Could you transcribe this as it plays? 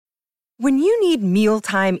When you need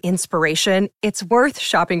mealtime inspiration, it's worth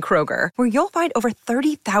shopping Kroger, where you'll find over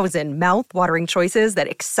 30,000 mouth-watering choices that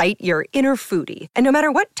excite your inner foodie. And no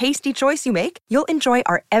matter what tasty choice you make, you'll enjoy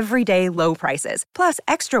our everyday low prices, plus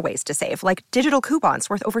extra ways to save, like digital coupons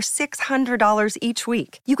worth over $600 each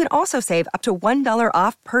week. You can also save up to $1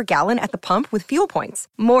 off per gallon at the pump with fuel points.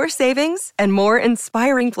 More savings and more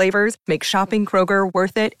inspiring flavors make shopping Kroger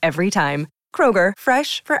worth it every time. Kroger,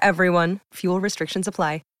 fresh for everyone. Fuel restrictions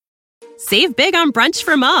apply. Save big on brunch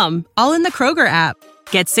for mom, all in the Kroger app.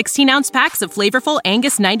 Get 16-ounce packs of flavorful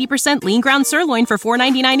Angus 90% lean ground sirloin for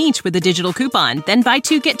 $4.99 each with a digital coupon. Then buy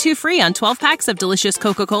 2, get 2 free on 12 packs of delicious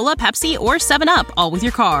Coca-Cola, Pepsi, or 7-Up, all with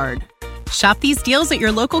your card. Shop these deals at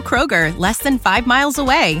your local Kroger, less than 5 miles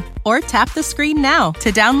away. Or tap the screen now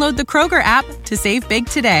to download the Kroger app to save big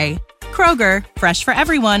today. Kroger, fresh for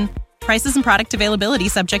everyone. Prices and product availability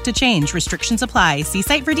subject to change. Restrictions apply. See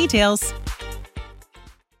site for details.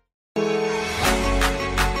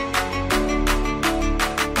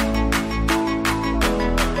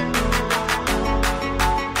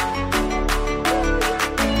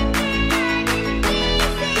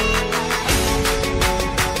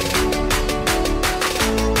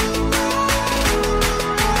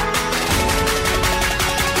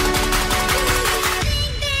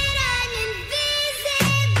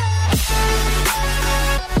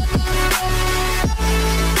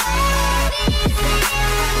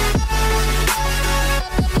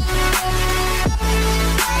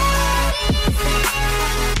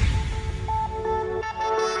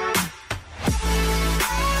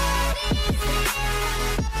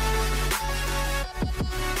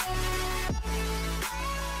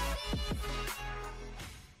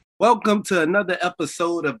 Welcome to another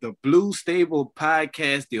episode of the Blue Stable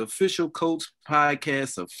Podcast, the official Colts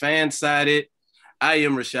podcast of Fansided. I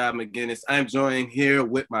am Rashad McGinnis. I'm joined here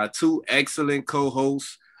with my two excellent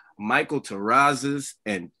co-hosts, Michael Terrazas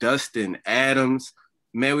and Dustin Adams.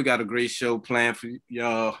 Man, we got a great show planned for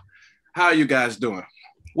y'all. How are you guys doing?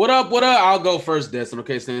 What up? I'll go first, Destin.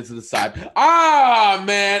 Okay, stand to the side.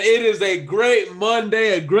 Man, it is a great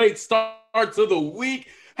Monday, a great start to the week.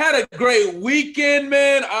 Had a great weekend,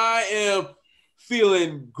 man. I am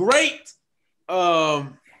feeling great.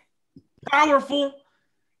 Powerful.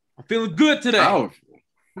 I'm feeling good today.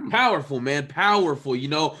 Powerful, man. Powerful. You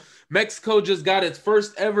know, Mexico just got its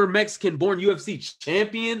first ever Mexican-born UFC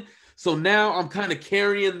champion. So now I'm kind of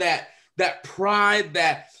carrying that pride,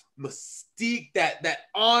 that mystique, that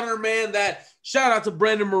honor, man. That shout out to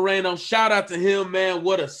Brandon Moreno. Shout out to him, man.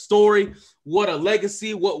 What a story. What a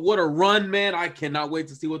legacy. What a run, man. I cannot wait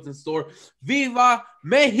to see what's in store. Viva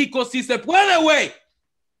Mexico, si se puede, way.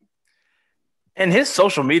 And his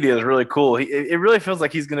social media is really cool. It really feels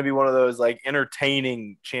like he's going to be one of those like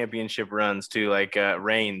entertaining championship runs too, like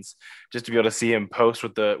Reigns, just to be able to see him post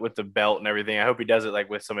with the belt and everything. I hope he does it like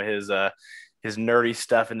with some of his nerdy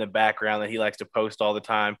stuff in the background that he likes to post all the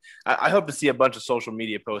time. I hope to see a bunch of social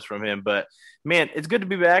media posts from him, but man, it's good to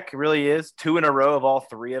be back. It really is. 2 in a row of all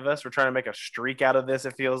 3 of us. We're trying to make a streak out of this.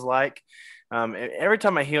 It feels like every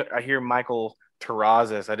time I hear Michael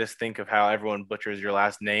Terrazas, I just think of how everyone butchers your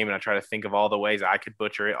last name. And I try to think of all the ways I could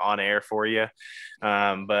butcher it on air for you.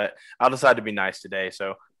 But I'll decide to be nice today.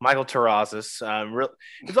 So Michael Terrazas,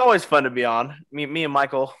 it's always fun to be on. Me and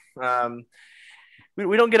Michael,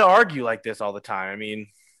 we don't get to argue like this all the time. I mean,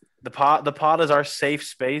 the pod is our safe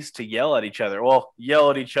space to yell at each other. Well,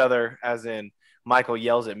 yell at each other as in Michael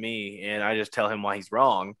yells at me and I just tell him why he's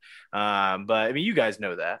wrong. But I mean, you guys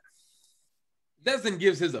know that. Destin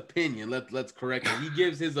gives his opinion. Let's correct him. He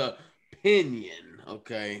gives his opinion.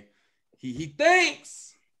 Okay. He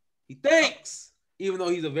thinks, even though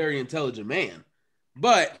he's a very intelligent man.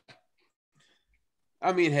 But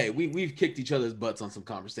I mean, hey, we've kicked each other's butts on some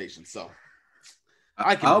conversations, so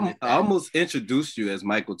I almost introduced you as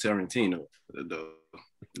Michael Tarantino, though.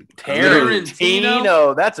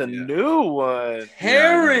 Tarantino, that's a new one.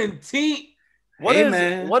 Tarantino.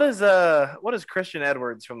 What is Christian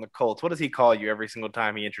Edwards from the Colts? What does he call you every single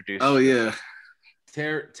time he introduces you? Oh yeah,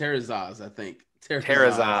 Terrazas, I think.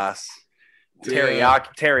 Terrazas.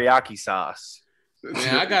 Teriyaki sauce.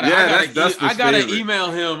 Man, I gotta email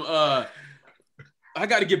him. I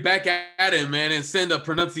gotta get back at him, man, and send a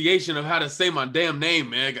pronunciation of how to say my damn name,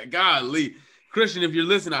 man. Golly, Christian, if you're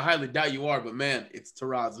listening, I highly doubt you are, but man, it's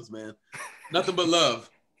Terrazas, man. Nothing but love.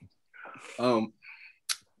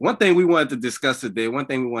 One thing we wanted to discuss today, one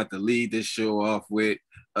thing we wanted to lead this show off with,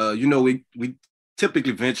 we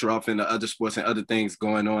typically venture off into other sports and other things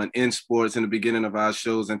going on in sports in the beginning of our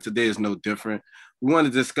shows, and today is no different. We want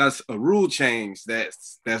to discuss a rule change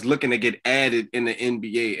that's looking to get added in the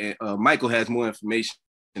NBA, and Michael has more information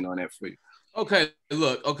on that for you. Okay,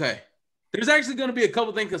 look, okay. There's actually going to be a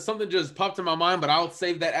couple things because something just popped in my mind, but I'll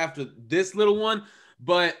save that after this little one.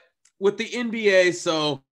 But with the NBA,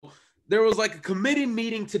 so there was like a committee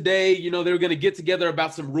meeting today. You know, they were going to get together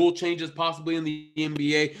about some rule changes possibly in the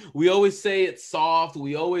NBA. We always say it's soft.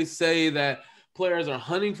 We always say that players are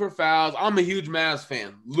hunting for fouls. I'm a huge Mavs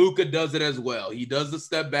fan. Luka does it as well. He does the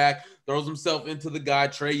step back, throws himself into the guy,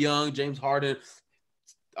 Trae Young, James Harden.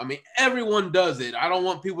 I mean, everyone does it. I don't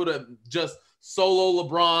want people to just solo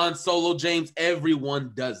LeBron, solo James.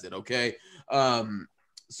 Everyone does it, okay?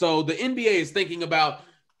 So the NBA is thinking about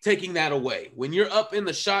taking that away. When you're up in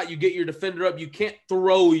the shot, you get your defender up. You can't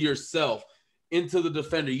throw yourself into the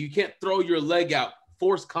defender. You can't throw your leg out,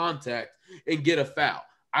 force contact, and get a foul.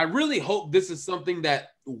 I really hope this is something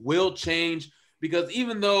that will change because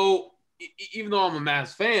even though I'm a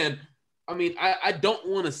Mavs fan, I mean, I don't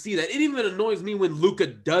want to see that. It even annoys me when Luka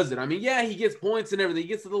does it. I mean, yeah, he gets points and everything. He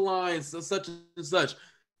gets to the line, so such and such.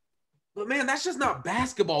 But, man, that's just not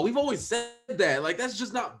basketball. We've always said that. Like, that's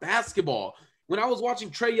just not basketball. When I was watching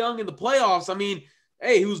Trae Young in the playoffs, I mean,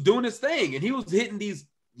 hey, he was doing his thing, and he was hitting these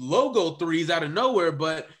logo threes out of nowhere,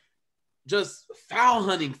 but just foul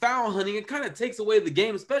hunting, it kind of takes away the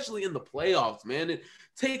game, especially in the playoffs, man. It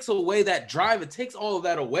takes away that drive. It takes all of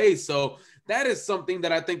that away. So that is something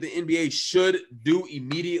that I think the NBA should do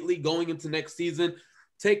immediately going into next season.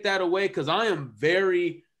 Take that away because I am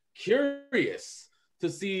very curious to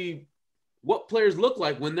see what players look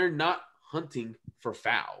like when they're not hunting for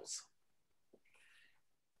fouls.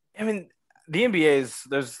 I mean, the NBA is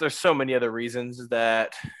there's so many other reasons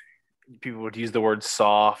that people would use the word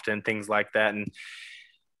soft and things like that. And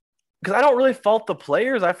because I don't really fault the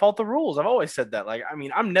players, I fault the rules. I've always said that. Like, I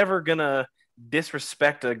mean, I'm never going to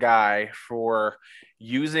disrespect a guy for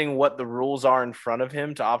using what the rules are in front of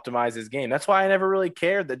him to optimize his game. That's why I never really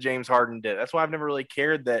cared that James Harden did. That's why I've never really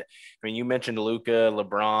cared that, I mean, you mentioned Luka,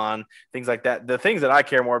 LeBron, things like that. The things that I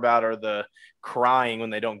care more about are the crying when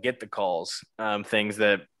they don't get the calls, things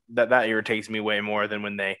that irritates me way more than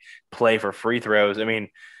when they play for free throws. I mean,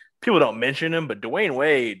 people don't mention him, but Dwayne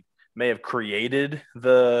Wade may have created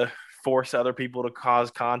the force other people to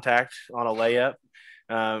cause contact on a layup.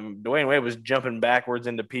 Dwayne Wade was jumping backwards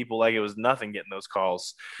into people like it was nothing getting those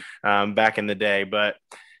calls back in the day. But,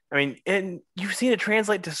 I mean, and you've seen it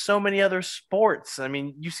translate to so many other sports. I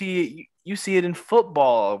mean, you see it in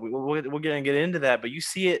football. We're going to get into that, but you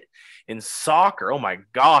see it in soccer. Oh, my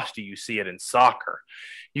gosh, do you see it in soccer?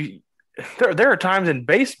 There are times in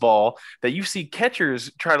baseball that you see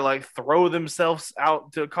catchers try to like throw themselves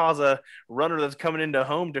out to cause a runner that's coming into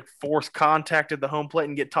home to force contact at the home plate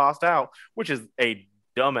and get tossed out, which is a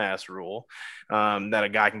dumbass rule that a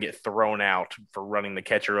guy can get thrown out for running the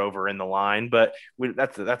catcher over in the line. But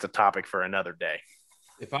that's a topic for another day.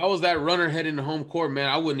 If I was that runner heading to home court, man,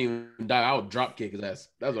 I wouldn't even die. I would drop kick his ass.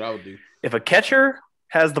 That's what I would do. If a catcher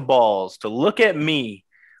has the balls to look at me,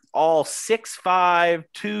 all 6'5",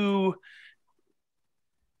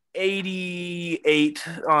 288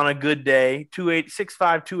 on a good day,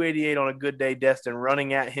 6'5", 288 on a good day, Destin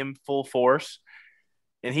running at him full force,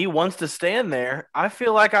 and he wants to stand there, I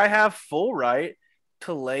feel like I have full right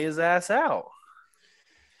to lay his ass out.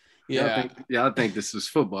 Yeah, I think this is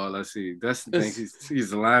football. I see. Destin thinks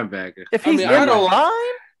he's a linebacker. If he's in the line,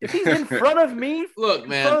 if he's in front of me, look,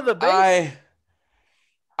 man, front of the base,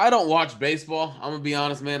 I don't watch baseball. I'm gonna be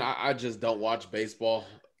honest, man. I just don't watch baseball.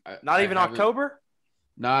 Not even October,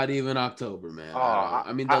 man.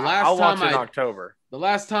 I mean, the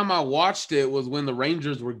last time I watched it was when the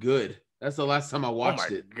Rangers were good. That's the last time I watched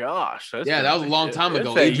it. Gosh, that was a long time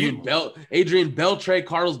ago. Adrian Beltre,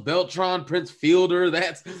 Carlos Beltran, Prince Fielder.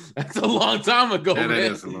 That's a long time ago, man. That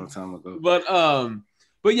is a long time ago.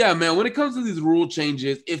 But yeah, man. When it comes to these rule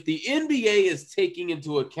changes, if the NBA is taking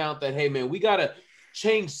into account that, hey, man, we gotta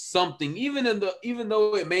change something, even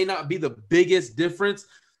though it may not be the biggest difference,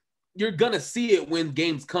 you're gonna see it when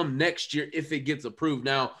games come next year if it gets approved.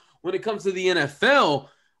 Now, when it comes to the NFL,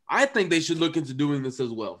 I think they should look into doing this as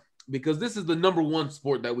well, because this is the number one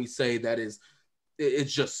sport that we say that it's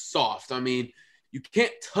just soft. I mean, you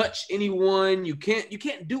can't touch anyone, you can't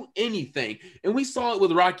do anything. And we saw it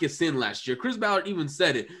with Rocky Sin last year. Chris Ballard even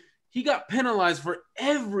said it. He got penalized for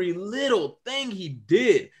every little thing he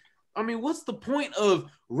did. I mean, what's the point of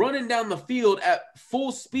running down the field at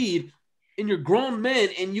full speed and you're grown men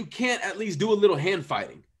and you can't at least do a little hand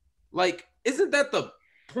fighting? Like, isn't that the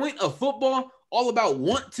point of football? All about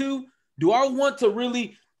want to? Do I want to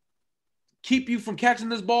really keep you from catching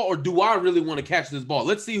this ball, or do I really want to catch this ball?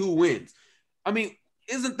 Let's see who wins. I mean,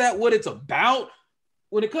 isn't that what it's about?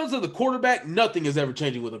 When it comes to the quarterback, nothing is ever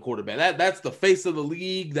changing with a quarterback. That's the face of the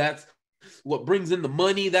league. That's what brings in the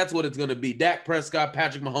money, that's what it's going to be. Dak Prescott,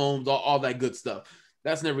 Patrick Mahomes, all that good stuff.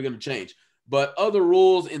 That's never going to change. But other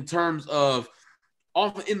rules in terms of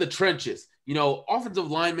in the trenches, offensive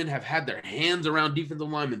linemen have had their hands around defensive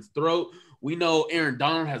linemen's throat. We know Aaron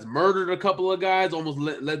Donald has murdered a couple of guys, almost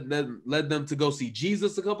led them to go see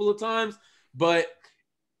Jesus a couple of times. But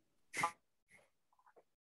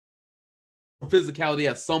physicality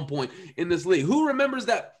at some point in this league. Who remembers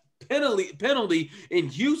that penalty in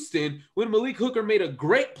Houston when Malik Hooker made a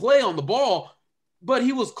great play on the ball, but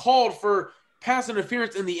he was called for pass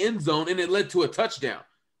interference in the end zone and it led to a touchdown?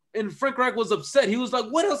 And Frank Reich was upset. He was like,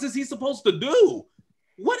 what else is he supposed to do?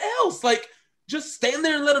 What else? Like, just stand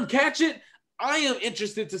there and let him catch it? I am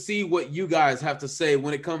interested to see what you guys have to say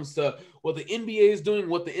when it comes to what the NBA is doing,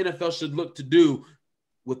 what the NFL should look to do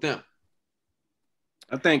with them.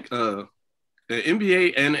 I think the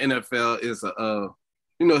NBA and NFL is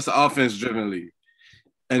it's an offense-driven league.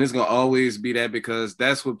 And it's going to always be that because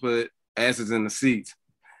that's what put asses in the seats.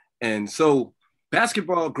 And so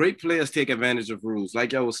basketball, great players take advantage of rules.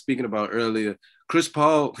 Like I was speaking about earlier, Chris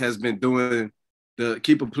Paul has been doing the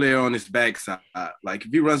keep a player on his backside. Like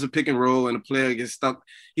if he runs a pick and roll and a player gets stuck,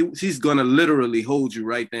 he's going to literally hold you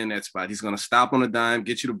right there in that spot. He's going to stop on a dime,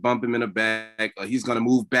 get you to bump him in the back, or he's going to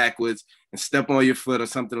move backwards and step on your foot or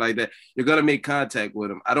something like that. You're going to make contact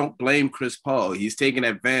with him. I don't blame Chris Paul. He's taking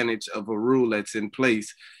advantage of a rule that's in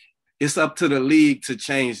place. It's up to the league to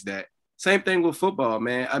change that. Same thing with football,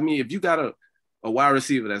 man. I mean, if you got a wide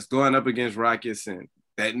receiver that's going up against Rock Ya-Sin,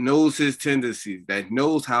 that knows his tendencies, that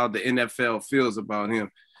knows how the NFL feels about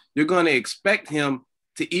him, you're going to expect him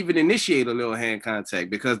to even initiate a little hand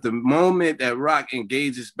contact because the moment that Rock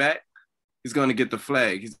engages back, he's going to get the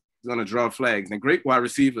flag. He's going to draw flags. And great wide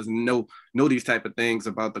receivers know these type of things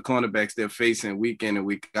about the cornerbacks they're facing week in and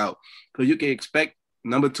week out. So you can expect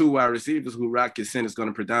number 2 wide receivers who Rock Ya-Sin is going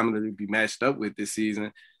to predominantly be matched up with this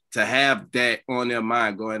season to have that on their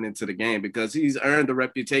mind going into the game because he's earned a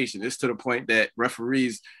reputation. It's to the point that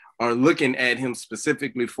referees are looking at him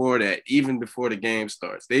specifically for that even before the game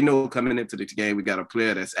starts. They know coming into the game, we got a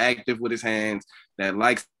player that's active with his hands, that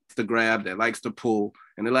likes to grab, that likes to pull,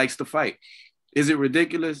 and that likes to fight. Is it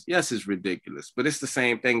ridiculous? Yes, it's ridiculous. But it's the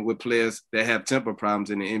same thing with players that have temper problems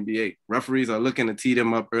in the NBA. Referees are looking to tee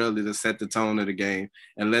them up early to set the tone of the game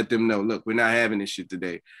and let them know, look, we're not having this shit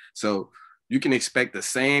today. So you can expect the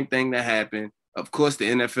same thing to happen. Of course, the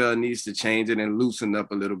NFL needs to change it and loosen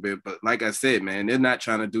up a little bit. But like I said, man, they're not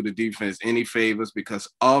trying to do the defense any favors because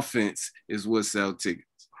offense is what sells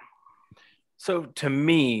tickets. So to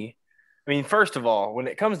me, I mean, first of all, when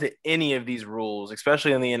it comes to any of these rules,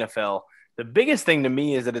 especially in the NFL, the biggest thing to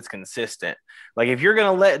me is that it's consistent. Like if you're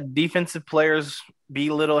going to let defensive players be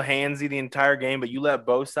little handsy the entire game, but you let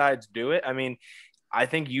both sides do it, I mean, I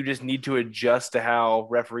think you just need to adjust to how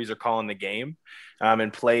referees are calling the game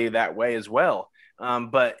and play that way as well.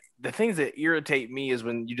 But the things that irritate me is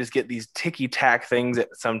when you just get these ticky-tack things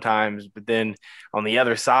sometimes, but then on the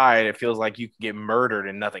other side, it feels like you can get murdered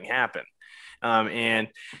and nothing happened. And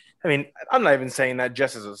I mean, I'm not even saying that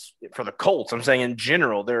just as for the Colts. I'm saying in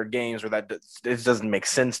general, there are games where it doesn't make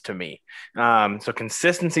sense to me. So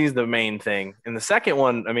consistency is the main thing. And the second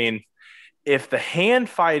one, I mean, if the hand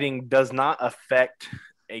fighting does not affect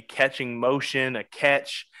a catching motion, a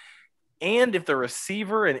catch, and if the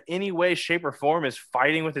receiver in any way, shape, or form is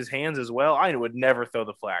fighting with his hands as well, I would never throw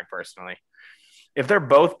the flag personally. If they're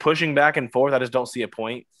both pushing back and forth, I just don't see a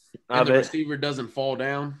point. And the receiver doesn't fall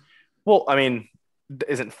down? Well, I mean,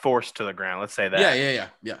 isn't forced to the ground. Let's say that.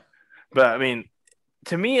 Yeah. But, I mean,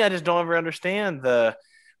 to me, I just don't ever understand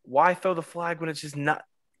why throw the flag when it's just not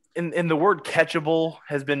 – and the word catchable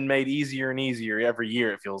has been made easier and easier every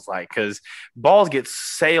year, it feels like, because balls get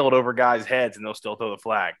sailed over guys' heads and they'll still throw the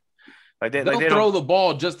flag. They'll throw the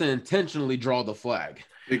ball just to intentionally draw the flag.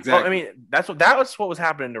 Exactly. Well, I mean, that was what was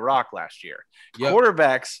happening to Rock last year. Yep.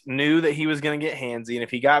 Quarterbacks knew that he was going to get handsy, and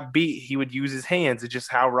if he got beat, he would use his hands. It's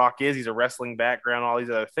just how Rock is. He's a wrestling background, all these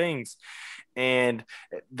other things. And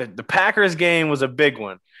the Packers game was a big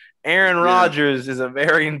one. Aaron Rodgers is a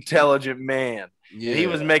very intelligent man. Yeah. He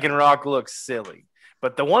was making Rock look silly.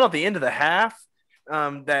 But the one at the end of the half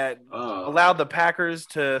that allowed the Packers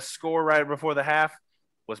to score right before the half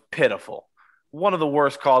was pitiful. One of the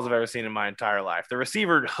worst calls I've ever seen in my entire life. The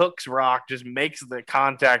receiver hooks Rock, just makes the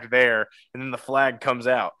contact there, and then the flag comes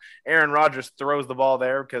out. Aaron Rodgers throws the ball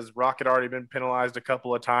there because Rock had already been penalized a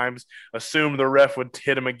couple of times, assumed the ref would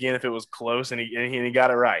hit him again if it was close, and he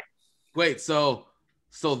got it right. Wait, so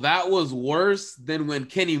that was worse than when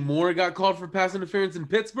Kenny Moore got called for pass interference in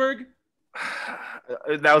Pittsburgh?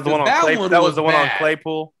 That was the one on Claypool. That was the one on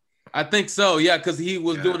Claypool. I think so, yeah, because he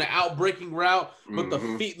was doing an outbreaking route, but the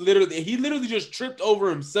feet he literally just tripped over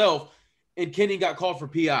himself, and Kenny got called for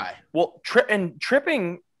PI. Well,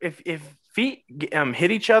 tripping, if feet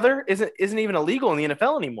hit each other, isn't even illegal in the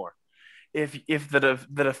NFL anymore. If the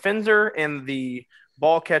defender and the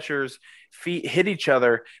ball catcher's feet hit each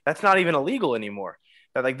other, that's not even illegal anymore.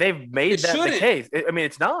 Like they've made that the case. I mean,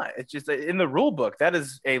 it's not. It's just in the rule book that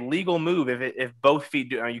is a legal move if both feet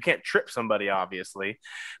do. I mean, you can't trip somebody, obviously,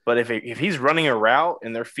 but if he's running a route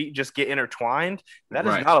and their feet just get intertwined, that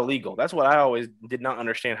is not illegal. That's what I always did not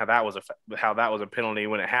understand how that was a penalty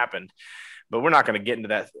when it happened. But we're not going to get into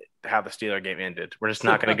that, how the Steeler game ended. We're just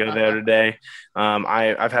not going to go there today.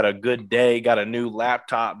 I've had a good day, got a new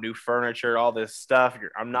laptop, new furniture, all this stuff.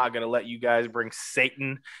 I'm not going to let you guys bring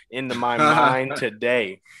Satan into my mind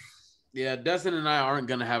today. Yeah, Dustin and I aren't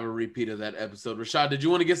going to have a repeat of that episode. Rashad, did you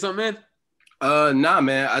want to get something in? Nah,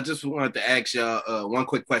 man. I just wanted to ask y'all one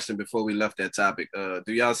quick question before we left that topic. Do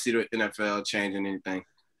y'all see the NFL changing anything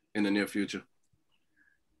in the near future?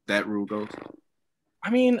 That rule goes? I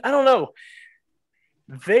mean, I don't know.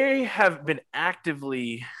 They have been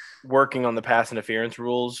actively working on the pass interference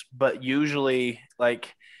rules, but usually,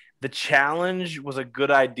 like, the challenge was a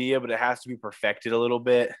good idea, but it has to be perfected a little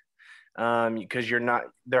bit because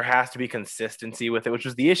there has to be consistency with it, which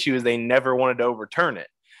was the issue is they never wanted to overturn it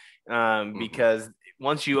because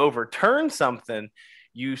once you overturn something,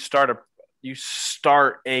 you start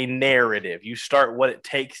a narrative. You start what it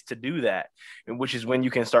takes to do that, which is when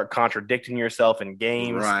you can start contradicting yourself in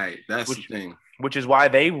games. Right. That's the thing. Which is why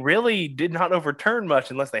they really did not overturn much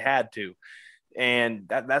unless they had to. And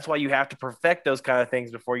that's why you have to perfect those kind of things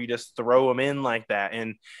before you just throw them in like that.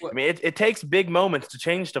 And I mean, it takes big moments to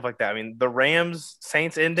change stuff like that. I mean, the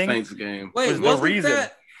Rams-Saints ending. Saints game. Wait,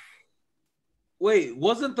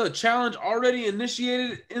 wasn't the challenge already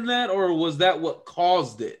initiated in that, or was that what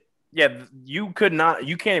caused it? Yeah, you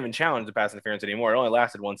can't even challenge the pass interference anymore. It only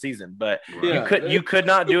lasted one season, but you could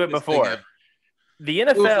not do it before. The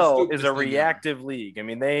NFL is a reactive league. I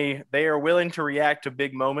mean, they are willing to react to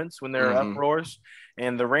big moments when there are uproars,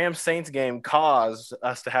 and the Rams-Saints game caused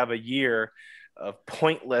us to have a year of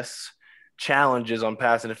pointless challenges on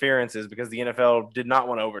pass interferences because the NFL did not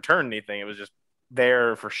want to overturn anything. It was just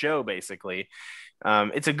there for show, basically.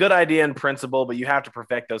 It's a good idea in principle, but you have to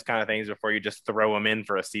perfect those kind of things before you just throw them in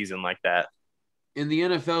for a season like that. And the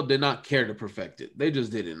NFL did not care to perfect it. They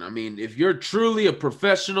just didn't. I mean, if you're truly a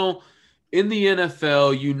professional in the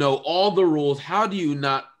NFL, you know all the rules. How do you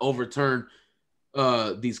not overturn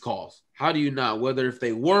these calls? How do you not, whether if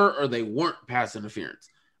they were or they weren't pass interference?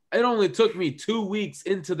 It only took me 2 weeks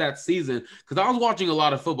into that season because I was watching a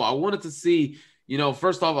lot of football. I wanted to see,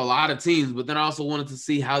 first off, a lot of teams, but then I also wanted to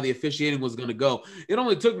see how the officiating was going to go. It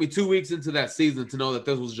only took me 2 weeks into that season to know that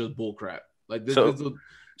this was just bull crap.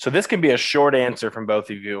 So this can be a short answer from both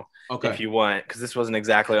of you if you want, because this wasn't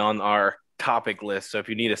exactly on our topic list. So if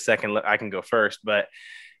you need a second, I can go first. But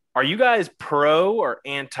are you guys pro or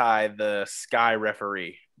anti the sky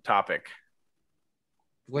referee topic?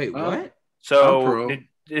 Wait, what? So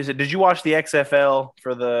did you watch the XFL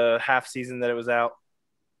for the half season that it was out?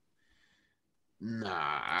 Nah,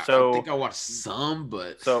 I think I watched some,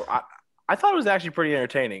 but I thought it was actually pretty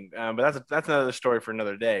entertaining. But that's another story for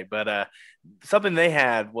another day. But something they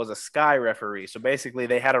had was a sky referee. So basically,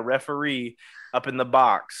 they had a referee up in the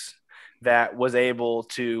box that was able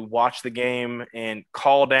to watch the game and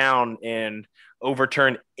call down and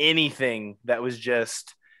overturn anything that was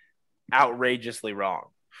just outrageously wrong.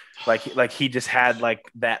 Like he just had like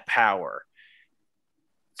that power.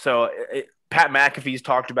 So Pat McAfee's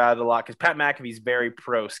talked about it a lot because Pat McAfee's very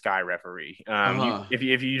pro sky referee. If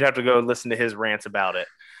you'd have to go listen to his rants about it.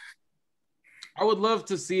 I would love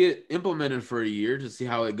to see it implemented for a year to see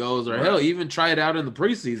how it goes, or hell, even try it out in the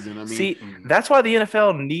preseason. I mean, that's why the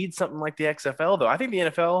NFL needs something like the XFL, though. I think the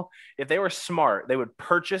NFL, if they were smart, they would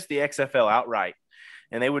purchase the XFL outright,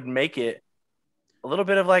 and they would make it a little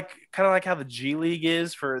bit of kind of like how the G League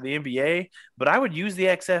is for the NBA. But I would use the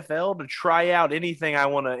XFL to try out anything I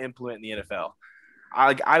want to implement in the NFL.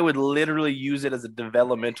 I would literally use it as a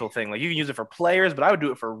developmental thing. Like you can use it for players, but I would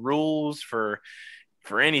do it for rules, for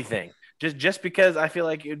anything. Just because I feel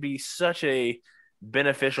like it would be such a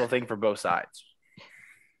beneficial thing for both sides.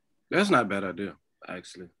 That's not a bad idea,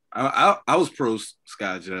 actually. I was pro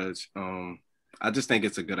Sky Judge. I just think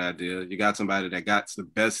it's a good idea. You got somebody that got the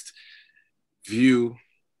best view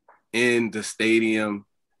in the stadium,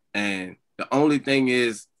 and the only thing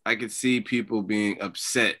is I could see people being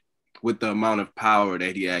upset with the amount of power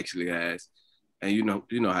that he actually has. And you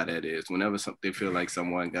know how that is. Whenever they feel like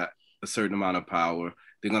someone got a certain amount of power,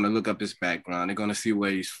 they're going to look up his background. They're going to see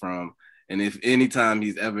where he's from. And if anytime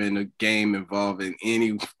he's ever in a game involving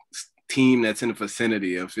any team that's in the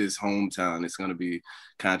vicinity of his hometown, it's going to be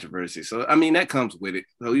controversy. So, I mean, that comes with it.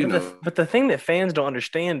 So, but the thing that fans don't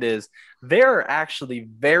understand is there are actually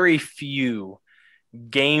very few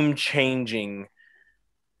game-changing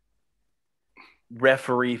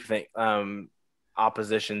referee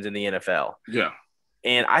oppositions in the NFL. Yeah.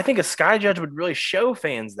 And I think a sky judge would really show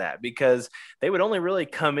fans that, because they would only really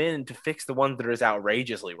come in to fix the ones that are just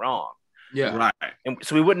outrageously wrong. Yeah. Right. And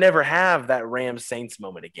so we would never have that Rams Saints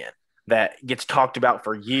moment again that gets talked about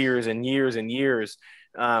for years and years and years.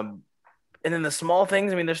 And then the small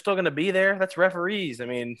things, I mean, they're still going to be there. That's referees. I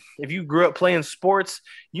mean, if you grew up playing sports,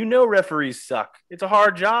 you know referees suck. It's a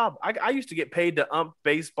hard job. I used to get paid to ump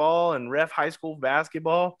baseball and ref high school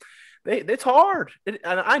basketball. It's hard. And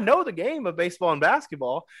I know the game of baseball and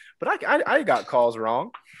basketball, but I got calls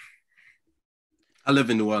wrong. I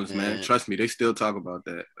live in New Orleans, man. Trust me, they still talk about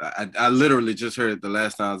that. I literally just heard it the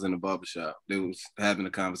last time I was in the barbershop. They was having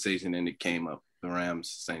a conversation and it came up, the Rams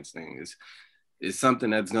Saints thing. It's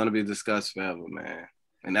something that's going to be discussed forever, man.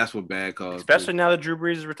 And that's what bad calls Especially now that Drew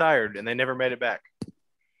Brees is retired and they never made it back.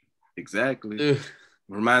 Exactly.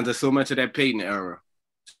 Reminds us so much of that Peyton era.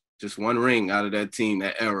 Just one ring out of that team,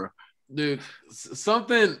 that era. Dude, so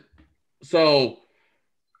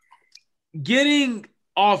getting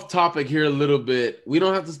off topic here a little bit, we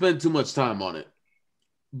don't have to spend too much time on it,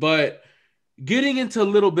 but getting into a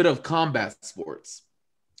little bit of combat sports.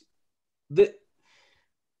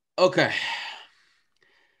 Okay.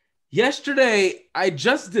 Yesterday, I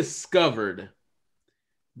just discovered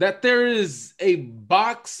that there is a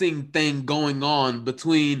boxing thing going on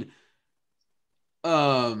between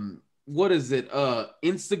what is it?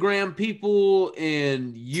 Instagram people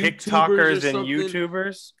and YouTubers TikTokers and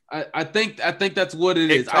YouTubers. I think that's what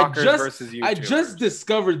it is. Versus YouTubers. I just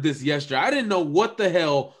discovered this yesterday. I didn't know what the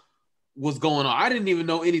hell was going on. I didn't even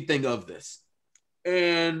know anything of this.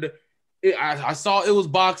 And I saw it was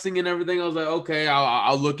boxing and everything. I was like, okay,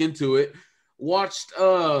 I'll look into it. Watched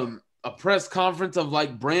a press conference of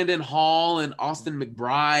like Brandon Hall and Austin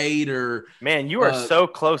McBride. Or man, you are so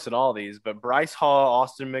close in all these, but Bryce Hall,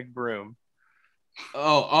 Austin McBroom.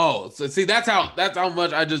 Oh, so see, that's how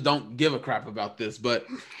much I just don't give a crap about this. But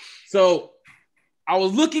so I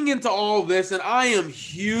was looking into all this, and I am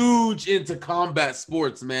huge into combat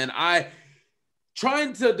sports, man.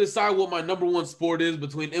 Trying to decide what my number one sport is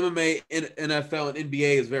between MMA, and NFL, and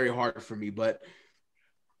NBA is very hard for me. But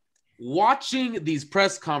watching these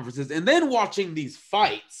press conferences and then watching these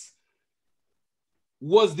fights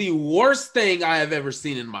was the worst thing I have ever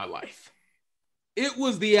seen in my life. It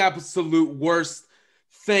was the absolute worst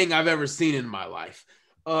thing I've ever seen in my life.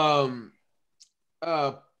 You're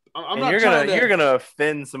gonna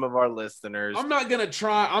offend some of our listeners. I'm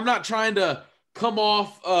not trying to come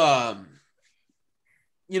off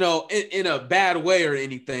in a bad way or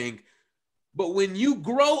anything. But when you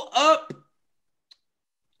grow up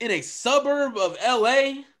in a suburb of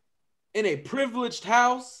LA, in a privileged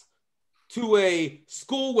house, to a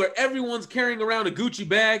school where everyone's carrying around a Gucci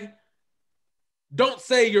bag, don't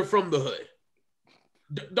say you're from the hood.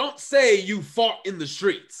 Don't say you fought in the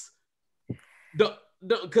streets.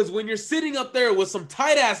 Because when you're sitting up there with some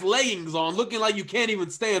tight ass leggings on, looking like you can't even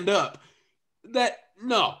stand up,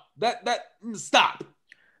 stop.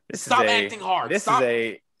 Stop acting hard. This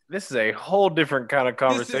is a whole different kind of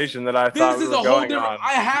conversation that I thought we were going on.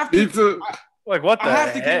 I have to. What the I have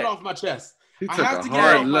heck? to get it off my chest. I have to get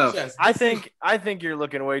it off my chest. I think you're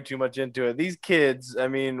looking way too much into it. These kids, I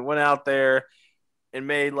mean, went out there and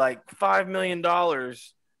made like $5 million to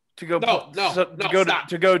go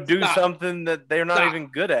do something that they're not even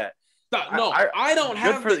good at. I don't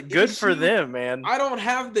have good for them, man. I don't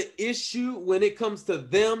have the issue when it comes to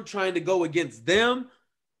them trying to go against them,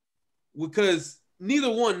 because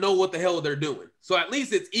neither one know what the hell they're doing. So at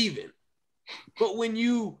least it's even. But when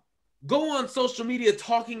you go on social media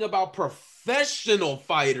talking about professional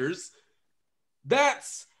fighters,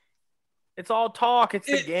 it's all talk. It's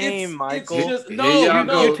the game, Michael. It's just,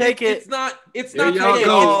 you take it. It's not. It's not.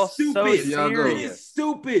 It's stupid. It's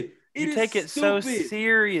stupid. You take it so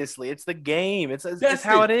seriously. It's the game. It's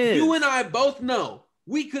how it is. You and I both know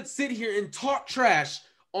we could sit here and talk trash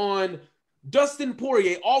on Dustin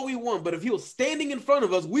Poirier all we want, but if he was standing in front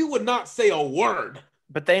of us, we would not say a word.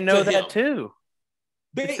 But they know that too.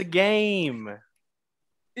 It's a game.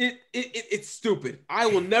 It's stupid. I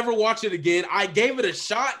will never watch it again. I gave it a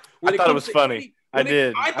shot. I thought it was funny. I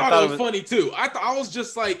did. I thought it was funny too. I was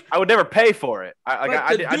just like, I would never pay for it.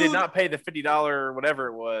 I did not pay the $50 whatever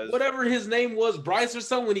it was. Whatever his name was, Bryce or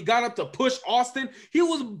something. When he got up to push Austin, he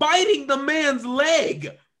was biting the man's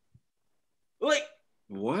leg. Like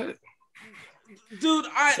what? Dude,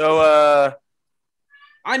 I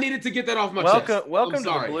needed to get that off my chest. Welcome to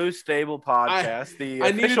the Blue Stable podcast, the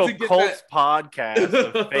official Colts podcast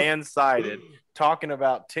of Fan-Sided, talking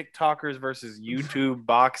about TikTokers versus YouTube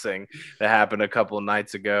boxing that happened a couple of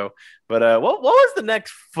nights ago. But what was the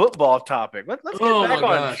next football topic? Let's get back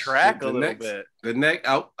on track a little bit.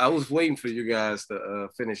 I was waiting for you guys to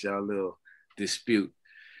finish our little dispute.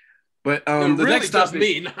 But the really next topic,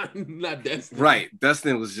 me, not Dustin. Right.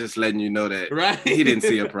 Dustin was just letting you know that he didn't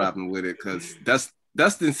see a problem with it because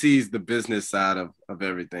Dustin sees the business side of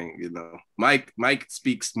everything, you know. Mike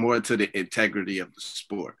speaks more to the integrity of the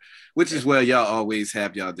sport, which is where y'all always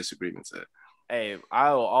have y'all disagreements at. Hey,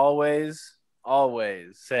 I will always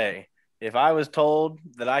say, if I was told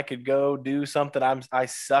that I could go do something I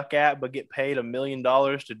suck at but get paid $1 million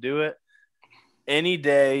to do it, any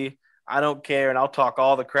day, I don't care, and I'll talk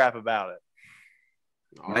all the crap about it.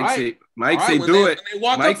 Mike say do it. When they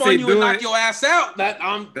walk up on you and knock your ass out,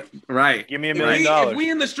 right. Give me $1 million. If we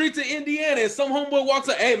in the streets of Indiana and some homeboy walks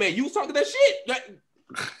up, hey man, you was talking that shit.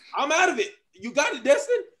 I'm out of it. You got it,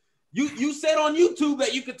 Destin. You said on YouTube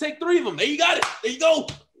that you could take 3 of them. There you got it. There you go.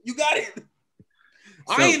 You got it.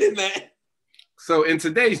 I ain't in that. So in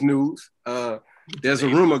today's news, there's a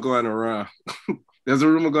rumor going around.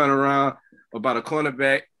 About a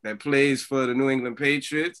cornerback that plays for the New England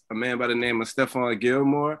Patriots, a man by the name of Stephon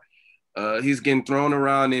Gilmore. He's getting thrown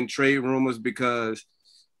around in trade rumors because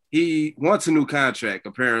he wants a new contract,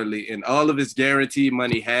 apparently, and all of his guaranteed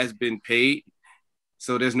money has been paid.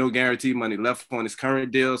 So there's no guaranteed money left on his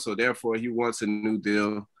current deal. So therefore, he wants a new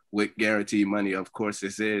deal with guaranteed money. Of course,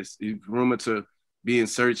 he's rumored to be in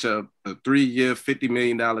search of a 3-year, $50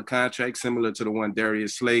 million contract, similar to the one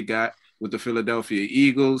Darius Slay got with the Philadelphia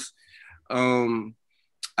Eagles.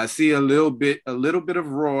 I see a little bit of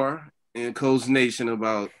roar in Colts Nation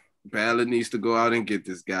about Ballard needs to go out and get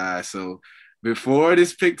this guy. So before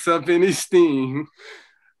this picks up any steam,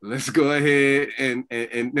 let's go ahead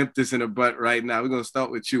and nip this in the butt right now. We're gonna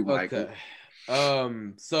start with you, Michael.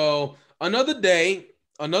 Okay. So another day,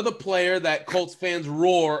 another player that Colts fans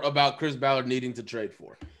roar about Chris Ballard needing to trade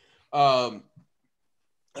for. Hell,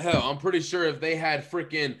 I'm pretty sure if they had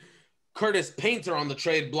freaking Curtis Painter on the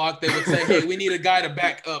trade block, they would say, hey, we need a guy to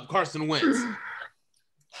back up Carson Wentz.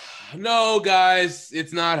 No, guys,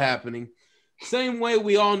 it's not happening. Same way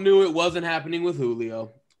we all knew it wasn't happening with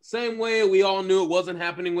Julio. Same way we all knew it wasn't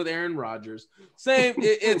happening with Aaron Rodgers.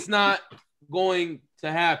 It's not going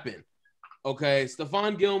to happen. Okay,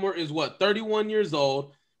 Stephon Gilmore is 31 years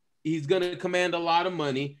old. He's going to command a lot of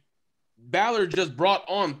money. Ballard just brought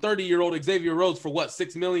on 30-year-old Xavier Rhodes for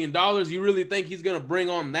 $6 million. You really think he's going to bring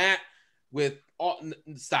on that?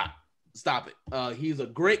 Stop it. He's a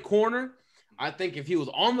great corner. I think if he was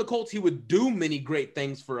on the Colts, he would do many great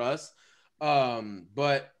things for us.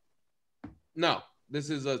 But no, this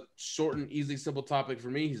is a short and easy, simple topic for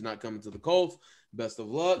me. He's not coming to the Colts. Best of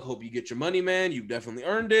luck. Hope you get your money, man. You've definitely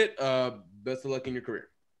earned it. Best of luck in your career.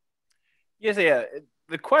 Yes, yeah.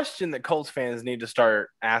 The question that Colts fans need to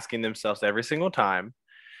start asking themselves every single time,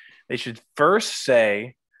 they should first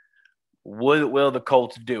say, will the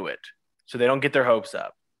Colts do it? So they don't get their hopes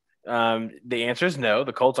up. The answer is no.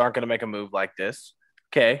 The Colts aren't going to make a move like this.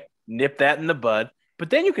 Okay, nip that in the bud. But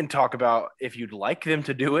then you can talk about if you'd like them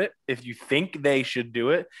to do it, if you think they should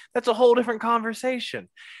do it. That's a whole different conversation.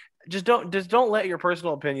 Just don't let your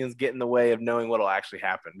personal opinions get in the way of knowing what will actually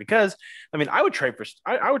happen. Because I mean, I would trade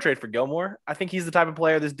for Gilmore. I think he's the type of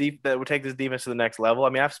player that would take this defense to the next level.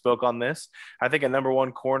 I mean, I've spoke on this. I think a number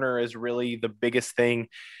 1 corner is really the biggest thing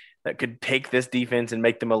that could take this defense and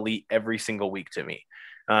make them elite every single week to me.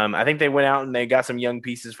 I think they went out and they got some young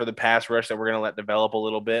pieces for the pass rush that we're going to let develop a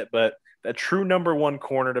little bit, but a true number 1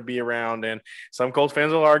 corner to be around. And some Colts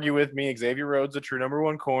fans will argue with me, Xavier Rhodes, a true number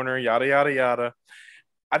 1 corner, yada, yada, yada.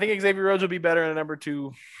 I think Xavier Rhodes would be better in a number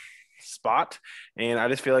 2 spot. And I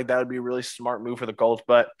just feel like that would be a really smart move for the Colts.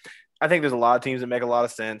 But I think there's a lot of teams that make a lot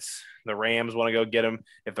of sense. The Rams want to go get him.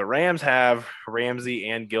 If the Rams have Ramsey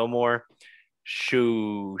and Gilmore,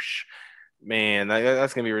 shoosh, man,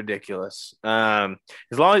 that's gonna be ridiculous. I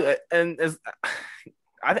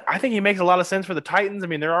think he makes a lot of sense for the Titans. I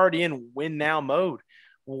mean, they're already in win now mode.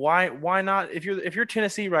 Why not? If you're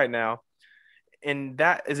Tennessee right now, and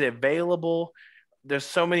that is available, there's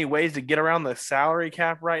so many ways to get around the salary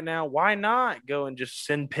cap right now. Why not go and just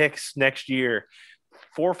send picks next year,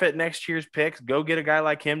 forfeit next year's picks, go get a guy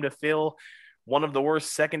like him to fill one of the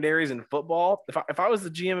worst secondaries in football? If I was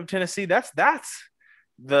the GM of Tennessee, that's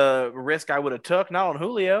the risk I would have took, not on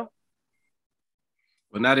Julio.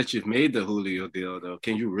 Well, now that you've made the Julio deal, though,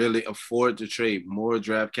 can you really afford to trade more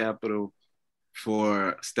draft capital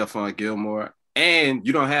for Stephon Gilmore? and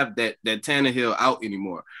you don't have that Tannehill out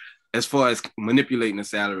anymore. As far as manipulating the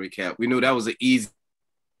salary cap, we knew that was an easy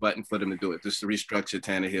button for them to do it, just to restructure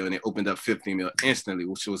Tannehill, and it opened up $50 million instantly,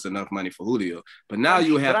 which was enough money for Julio. But now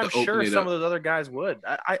you have to open it up. I'm sure some of those other guys would.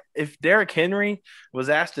 If Derrick Henry was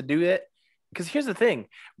asked to do it, because here's the thing,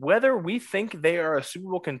 whether we think they are a Super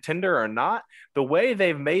Bowl contender or not, the way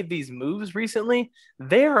they've made these moves recently,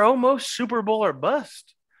 they are almost Super Bowl or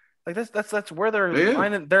bust. Like that's where they're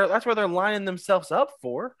lining. That's where they're lining themselves up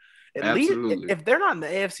for. At least if they're not in the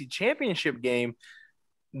AFC Championship game,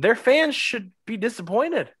 their fans should be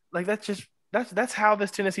disappointed. Like that's how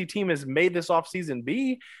this Tennessee team has made this offseason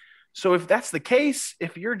be. So if that's the case,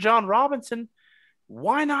 if you're John Robinson,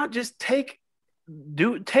 why not just take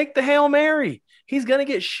the Hail Mary? He's gonna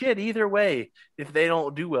get shit either way if they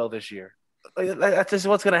don't do well this year. That's just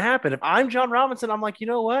what's gonna happen. If I'm John Robinson, I'm like, you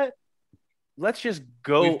know what? Let's just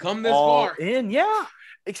go. We've come this far. Yeah.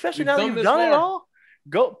 Especially now that you've done it all.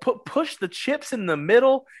 Go push the chips in the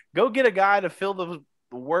middle. Go get a guy to fill the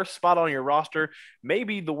worst spot on your roster,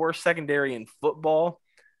 maybe the worst secondary in football,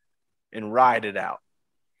 and ride it out.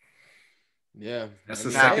 Yeah, that's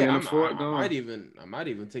the second and the fourth. I might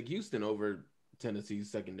even take Houston over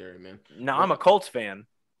Tennessee's secondary, man. Now I'm a Colts fan,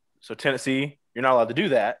 so Tennessee, you're not allowed to do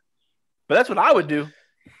that. But that's what I would do.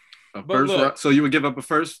 So you would give up a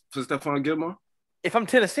first for Stephon Gilmore? If I'm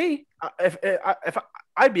Tennessee, if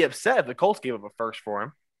I'd be upset if the Colts gave up a first for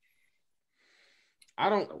him. I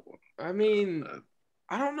don't know if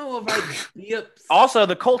I'd be upset. Also,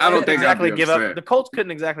 the Colts couldn't exactly give up. The Colts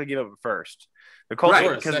couldn't exactly give up a first. The Colts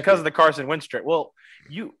because of the Carson Wentz trade. Well,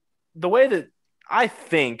 the way that I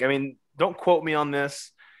think, I mean, don't quote me on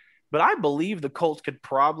this, but I believe the Colts could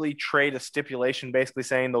probably trade a stipulation basically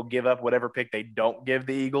saying they'll give up whatever pick they don't give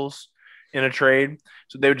the Eagles in a trade.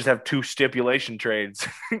 So they would just have two stipulation trades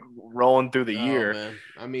rolling through the year. Man.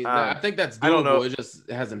 I mean, I think that's doable. It just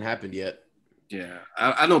hasn't happened yet. Yeah.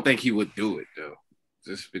 I don't think he would do it, though,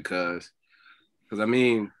 just because I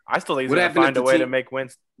mean, I still think he's going to find a way to make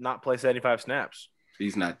Wentz not play 75 snaps.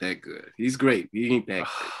 He's not that good. He's great. He ain't that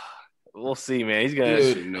good. We'll see, man. He's going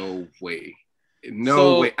to – no way.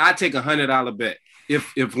 No way. I take $100 bet.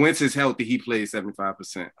 If Wentz is healthy, he plays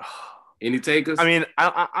 75%. Any takers? I mean,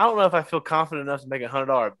 I don't know if I feel confident enough to make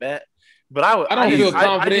 $100 bet, but I don't feel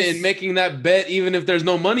confident in making that bet even if there's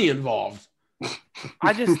no money involved.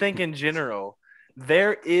 I just think in general,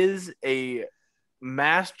 there is a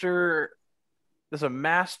master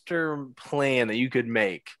plan that you could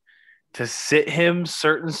make to sit him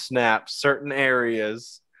certain snaps, certain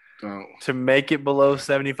areas to make it below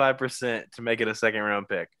 75% to make it a second round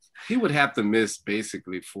pick. He would have to miss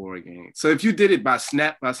basically 4 games. So if you did it by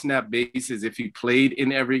snap basis, if he played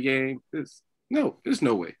in every game, there's no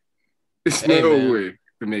way. There's no way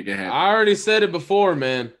to make it happen. I already said it before,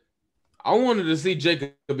 man. I wanted to see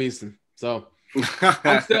Jacob Eason. So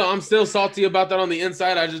I'm still salty about that on the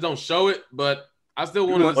inside. I just don't show it, but I still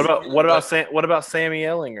want to. What about Sammy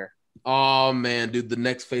Ehlinger? Oh man, dude, the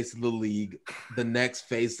next face of the league.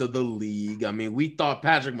 I mean, we thought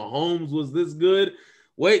Patrick Mahomes was this good.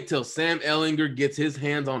 Wait till Sam Ehlinger gets his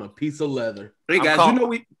hands on a piece of leather. Hey guys,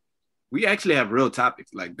 we actually have real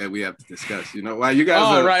topics like that we have to discuss. You know, while you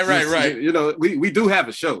guys right. You know, we do have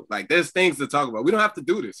a show. Like there's things to talk about. We don't have to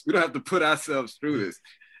do this. We don't have to put ourselves through this.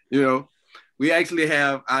 You know, we actually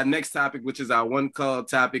have our next topic, which is our one call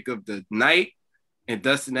topic of the night. And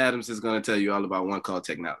Dustin Adams is going to tell you all about one call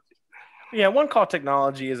technology. Yeah, One Call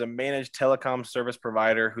Technology is a managed telecom service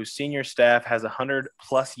provider whose senior staff has 100+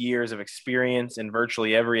 years of experience in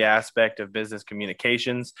virtually every aspect of business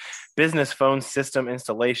communications, business phone system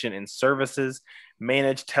installation and services,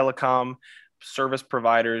 managed telecom service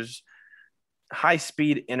providers,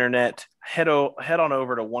 high-speed internet. Head on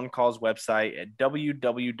over to One Call's website at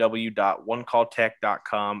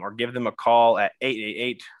www.onecalltech.com or give them a call at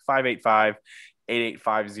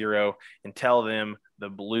 888-585-8850 and tell them the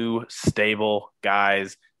Blue Stable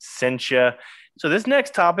guys sent you. So this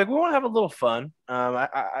next topic, we want to have a little fun.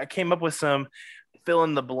 I came up with some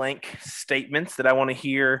fill-in-the-blank statements that I want to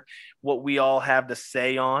hear what we all have to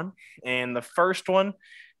say on. And the first one,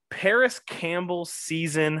 Paris Campbell's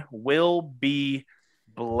season will be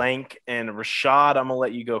blank. And Rashad, I'm going to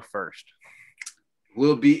let you go first.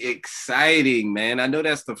 Will be exciting, man. I know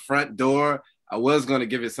that's the front door. I was going to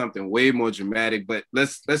give it something way more dramatic, but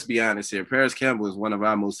let's be honest here. Paris Campbell is one of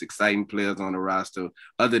our most exciting players on the roster,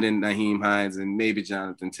 other than Naheem Hines and maybe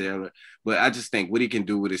Jonathan Taylor. But I just think what he can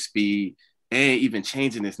do with his speed and even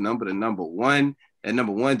changing his number to number 1, and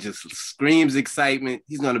number 1 just screams excitement.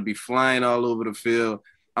 He's going to be flying all over the field.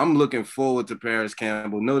 I'm looking forward to Paris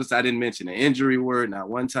Campbell. Notice I didn't mention an injury word, not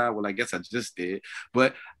one time. Well, I guess I just did.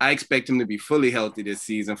 But I expect him to be fully healthy this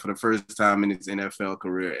season for the first time in his NFL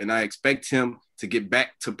career. And I expect him to get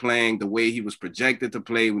back to playing the way he was projected to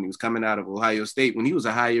play when he was coming out of Ohio State, when he was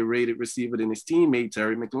a higher rated receiver than his teammate,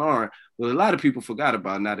 Terry McLaurin. Well, a lot of people forgot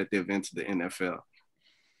about now that they've entered the NFL.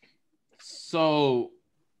 So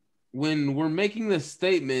when we're making this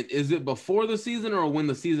statement, is it before the season or when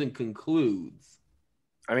the season concludes?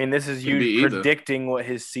 I mean, this is you predicting what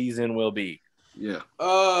his season will be. Yeah.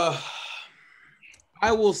 I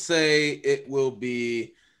will say it will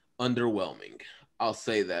be underwhelming. I'll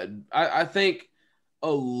say that. I think a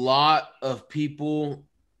lot of people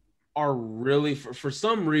are really, for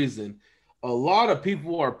some reason, a lot of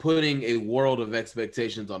people are putting a world of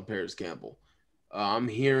expectations on Paris Campbell. I'm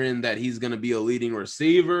hearing that he's going to be a leading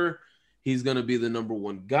receiver. He's going to be the number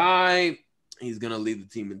one guy. He's going to lead the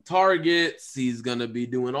team in targets. He's going to be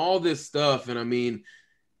doing all this stuff. And I mean,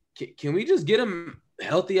 can we just get him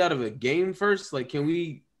healthy out of a game first? Like, can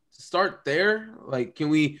we start there? Like, can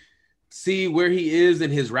we see where he is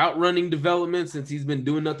in his route running development since he's been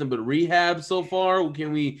doing nothing but rehab so far?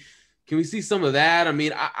 Can we see some of that? I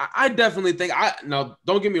mean, I definitely think now,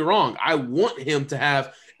 don't get me wrong. I want him to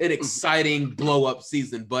have an exciting blow up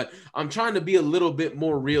season, but I'm trying to be a little bit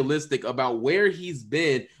more realistic about where he's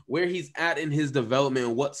been, where he's at in his development,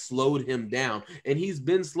 and what slowed him down. And he's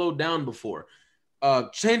been slowed down before.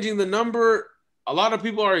 Changing the number, a lot of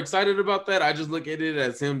people are excited about that. I just look at it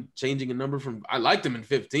as him changing a number from, I liked him in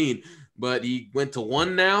 15, but he went to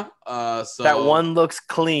 1 now. So that 1 looks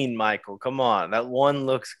clean, Michael. Come on. That 1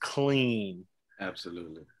 looks clean.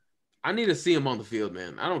 Absolutely. I need to see him on the field,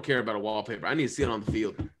 man. I don't care about a wallpaper. I need to see it on the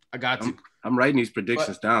field. I got to. I'm writing these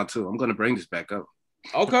predictions down, too. I'm going to bring this back up.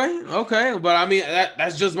 Okay. But, I mean,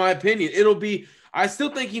 that's just my opinion. I still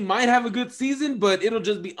think he might have a good season, but it'll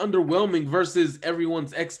just be underwhelming versus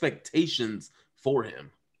everyone's expectations for him.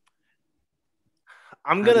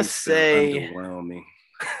 I'm going to say underwhelming.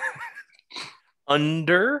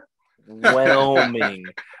 Underwhelming.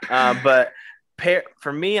 But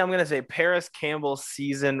for me, I'm going to say Paris Campbell's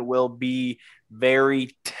season will be very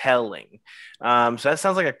telling. So that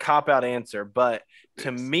sounds like a cop-out answer, but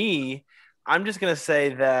to me, I'm just going to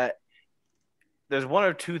say that there's 1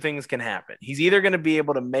 or 2 things can happen. He's either going to be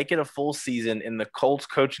able to make it a full season, and the Colts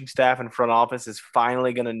coaching staff and front office is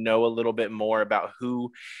finally going to know a little bit more about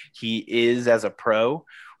who he is as a pro,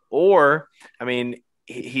 or, I mean,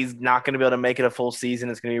 he's not going to be able to make it a full season.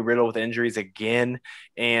 It's going to be riddled with injuries again,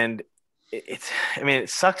 and it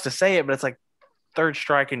sucks to say it, but it's like third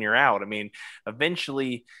strike and you're out. I mean,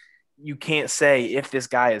 eventually you can't say if this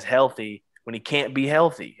guy is healthy when he can't be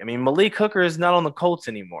healthy. I mean, Malik Hooker is not on the Colts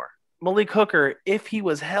anymore. Malik Hooker, if he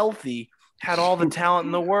was healthy, had all the talent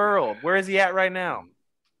in the world. Where is he at right now?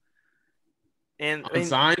 And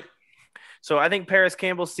unsigned. So I think Paris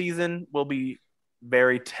Campbell's season will be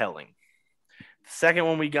very telling. The second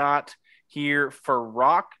one we got here, for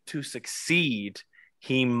Rock to succeed,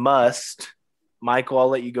 he must. Michael, I'll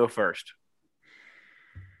let you go first.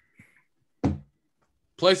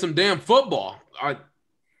 Play some damn football. I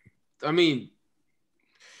mean,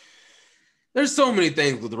 there's so many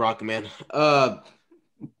things with Rock, man.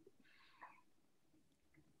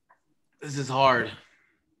 This is hard.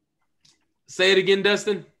 Say it again,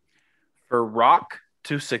 Dustin. For Rock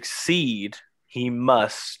to succeed, he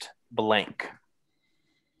must blank.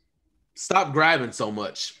 Stop grabbing so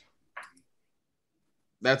much.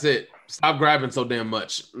 That's it. Stop grabbing so damn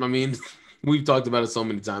much. I mean, we've talked about it so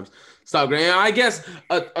many times. Stop grabbing. I guess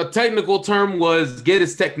a technical term was get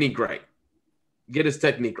his technique right. Get his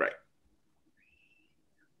technique right.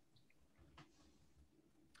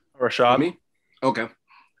 Rashad? Me? Okay.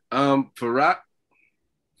 For Rock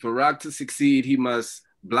to succeed, he must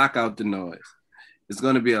block out the noise. There's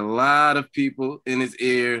going to be a lot of people in his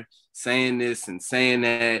ear saying this and saying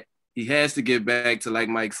that. He has to get back to, like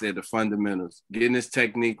Mike said, the fundamentals, getting his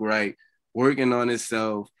technique right, working on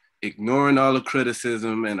himself, ignoring all the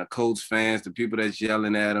criticism and the Colts fans, the people that's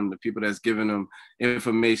yelling at him, the people that's giving him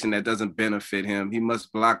information that doesn't benefit him. He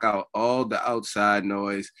must block out all the outside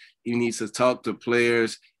noise. He needs to talk to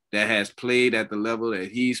players that has played at the level that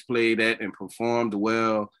he's played at and performed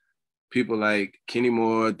well. People like Kenny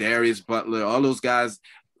Moore, Darius Butler, all those guys,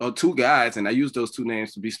 or 2 guys, and I use those 2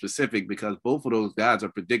 names to be specific because both of those guys are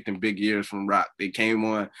predicting big years from Rock. They came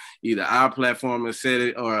on either our platform and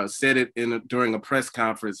said it during a press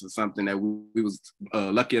conference or something that we was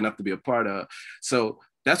lucky enough to be a part of. So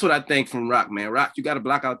that's what I think from Rock, man. Rock, you got to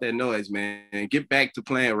block out that noise, man, and get back to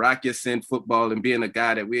playing Rock Your Sin football and being a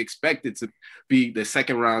guy that we expected to be the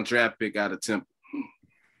 2nd-round draft pick out of Temple.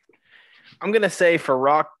 I'm going to say for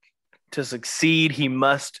Rock to succeed, he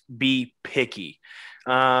must be picky.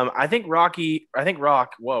 I think Rock.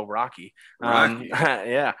 Whoa, Rocky.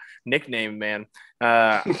 Yeah, nickname, man.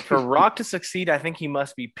 For Rock to succeed, I think he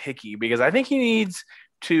must be picky because I think he needs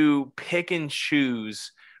to pick and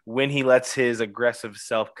choose when he lets his aggressive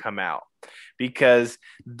self come out. Because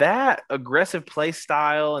that aggressive play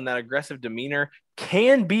style and that aggressive demeanor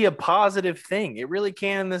can be a positive thing. It really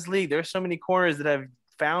can in this league. There's so many corners that have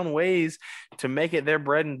found ways to make it their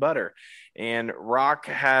bread and butter. And Rock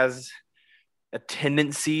has a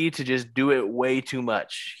tendency to just do it way too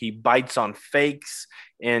much. He bites on fakes,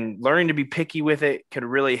 and learning to be picky with it could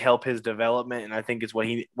really help his development. And I think it's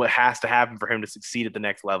what has to happen for him to succeed at the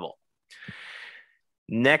next level.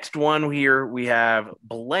 Next one here, we have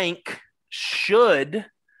blank should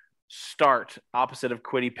start opposite of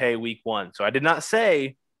Kwity Paye week 1. So I did not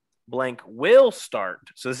say blank will start.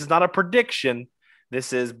 So this is not a prediction.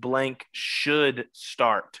 This is blank should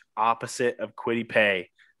start opposite of Kwity Paye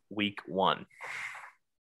week 1.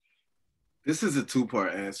 This is a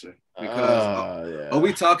 2-part answer because are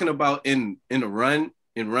we talking about in run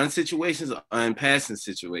situations or in passing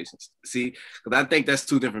situations? See, because I think that's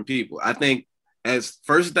 2 different people. I think as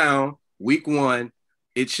first down week 1,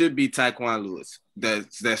 it should be Tyquan Lewis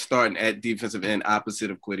that's starting at defensive end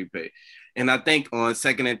opposite of Kwity Paye. And I think on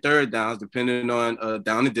second and third downs, depending on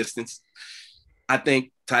down the distance, I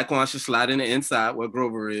think Tyquan should slide in the inside where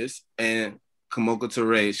Grover is, and Kamoka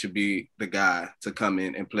Toure should be the guy to come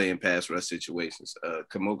in and play in pass rush situations.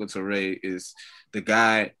 Kamoka Toure is the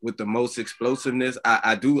guy with the most explosiveness.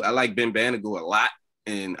 I like Ben Banogu a lot,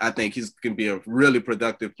 and I think he's going to be a really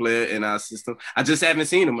productive player in our system. I just haven't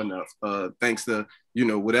seen him enough, thanks to,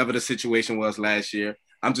 whatever the situation was last year.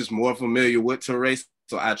 I'm just more familiar with Toure,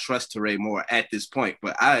 so I trust Toure more at this point.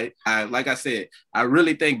 But I like I said, I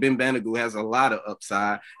really think Ben Banogu has a lot of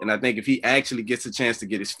upside, and I think if he actually gets a chance to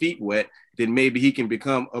get his feet wet, then maybe he can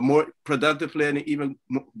become a more productive player than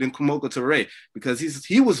Kamoka Toure, because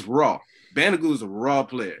he was raw. Banogu is a raw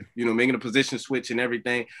player, making a position switch and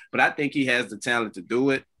everything. But I think he has the talent to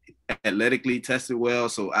do it, athletically tested well.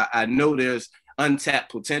 So I know there's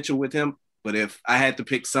untapped potential with him. But if I had to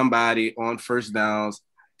pick somebody on first downs,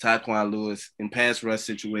 Tyquan Lewis, in pass rush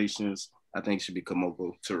situations, I think should be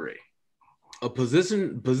Kamoka Toure. A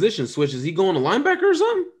position switch. Is he going to linebacker or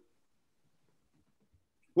something?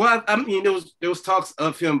 Well, I mean, there was talks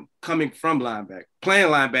of him coming from playing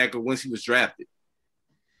linebacker once he was drafted.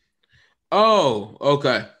 Oh,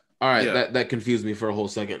 okay. All right. Yeah. That confused me for a whole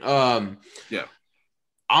second. Yeah.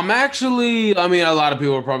 I'm actually, a lot of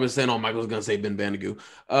people are probably saying, oh, Michael's going to say Ben Banogu.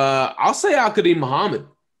 I'll say Al-Qadim Muhammad.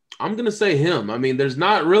 I'm going to say him. There's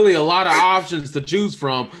not really a lot of options to choose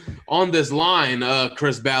from on this line,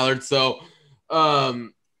 Chris Ballard. So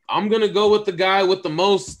I'm going to go with the guy with the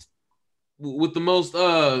most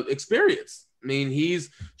experience. He's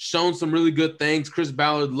shown some really good things. Chris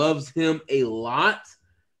Ballard loves him a lot.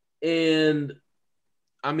 And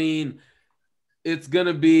it's going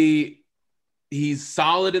to be, he's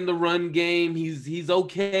solid in the run game. He's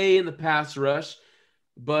okay in the pass rush.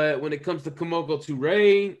 But when it comes to Kamoka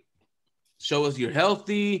Toure, show us you're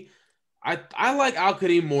healthy. I like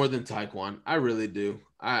Al-Qadim more than Tyquan. I really do.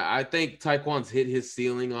 I think Tyquan's hit his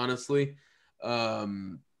ceiling, honestly.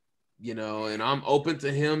 And I'm open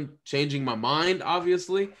to him changing my mind,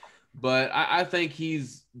 obviously. But I think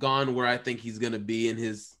he's gone where I think he's going to be in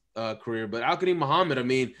his career. But Al-Qadim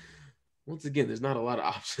Muhammad, once again, there's not a lot of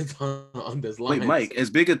options on this line. Wait, Mike, as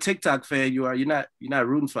big a TikTok fan you are, you're not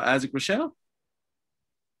rooting for Isaac Rochelle?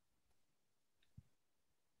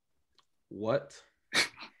 What?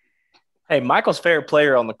 Hey, Michael's favorite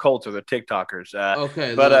player on the Colts are the Tiktokers.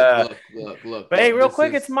 Okay, but look. But hey, real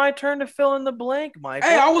quick, it's my turn to fill in the blank, Michael.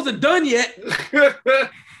 Hey, I wasn't done yet.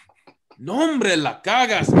 Nombre la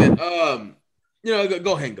cagas, man.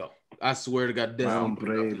 Go ahead and go. I swear to God,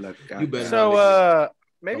 you better. So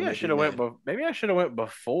maybe I should have went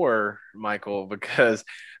before Michael, because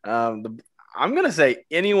I'm gonna say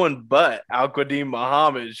anyone but Al-Qadim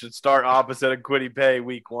Muhammad should start opposite of Kwity Paye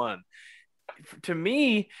week 1. To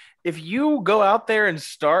me, if you go out there and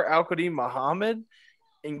start Al-Qadim Muhammad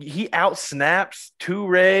and he outsnaps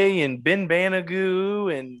Toure and Ben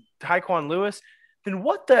Banogu and Tyquan Lewis, then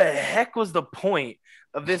what the heck was the point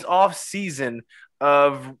of this offseason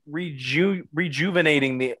of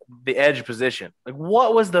rejuvenating the edge position? Like,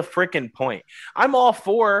 what was the freaking point? I'm all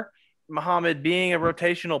for Muhammad being a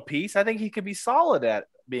rotational piece. I think he could be solid at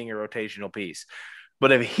being a rotational piece.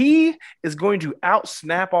 But if he is going to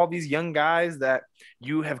outsnap all these young guys that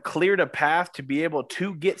you have cleared a path to be able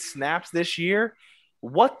to get snaps this year,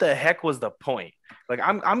 what the heck was the point? Like,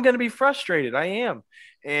 I'm going to be frustrated. I am.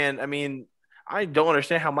 And I don't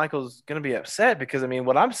understand how Michael's going to be upset because, I mean,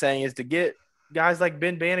 what I'm saying is to get guys like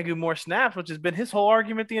Ben Banigou more snaps, which has been his whole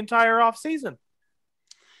argument the entire offseason.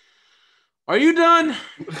 Are you done?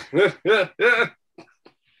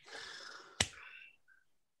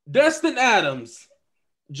 Destin Adams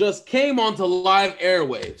just came onto live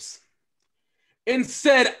airwaves and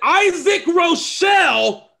said Isaac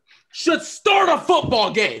Rochelle should start a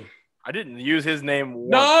football game. I didn't use his name once.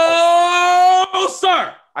 No,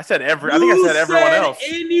 sir. I said I think I said everyone else.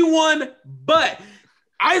 Anyone but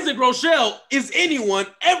Isaac Rochelle is everyone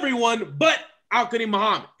but Al-Qadim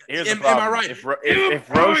Muhammad. Am I right?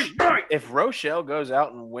 If Rochelle goes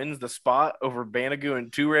out and wins the spot over Banigou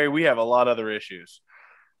and Toure, we have a lot of other issues.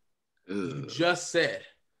 You just said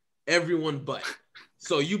everyone but.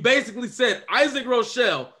 So you basically said Isaac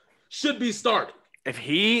Rochelle should be starting. If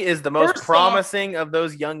he is the most promising of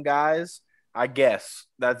those young guys, I guess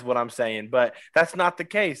that's what I'm saying. But that's not the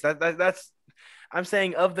case. That's I'm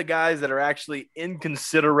saying of the guys that are actually in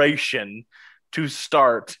consideration to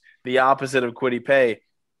start, the opposite of Kwity Paye,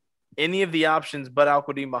 any of the options but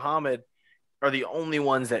Al-Qadim Muhammad are the only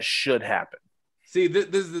ones that should happen. See, this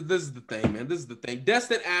is the thing, man. This is the thing.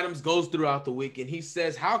 Destin Adams goes throughout the week and he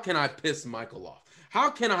says, how can I piss Michael off? How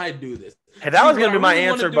can I do this? Hey, that was going to be my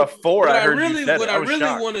answer before I heard you said it. What I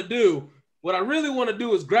really want to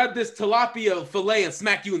do is grab this tilapia fillet and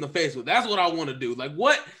smack you in the face with. That's what I want to do. Like,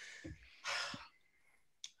 what?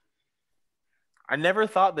 I never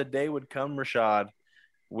thought the day would come, Rashad,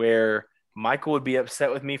 where Michael would be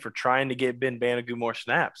upset with me for trying to get Ben Banigou more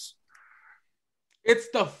snaps. It's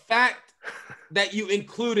the fact that you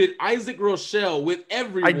included Isaac Rochelle with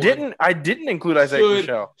everyone. I didn't include Isaac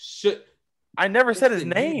Rochelle. I never said his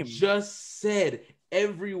name. You just said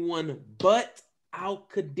everyone but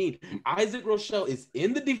Al-Qadim. Isaac Rochelle is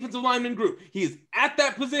in the defensive lineman group. He is at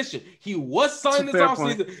that position. He was signed this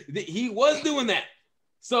offseason. He was doing that.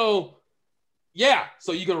 So, yeah.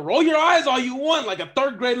 So you're going to roll your eyes all you want like a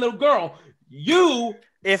third grade little girl. You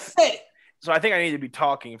said it. So I think I need to be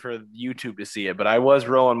talking for YouTube to see it, but I was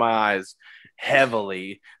rolling my eyes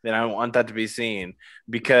heavily. Then I want that to be seen.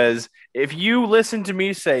 Because if you listen to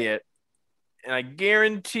me say it, and I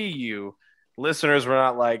guarantee you, listeners were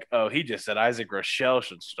not like, oh, he just said Isaac Rochelle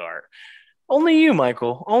should start. Only you,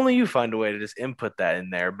 Michael. Only you find a way to just input that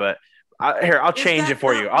in there. But I'll change it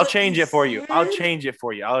for you. I'll change it for you.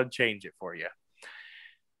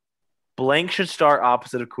 Blank should start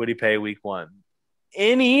opposite of Kwity Paye week 1.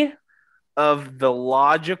 Any of the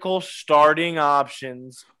logical starting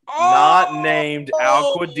options not named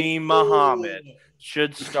Al-Qadim Muhammad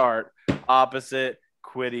should start opposite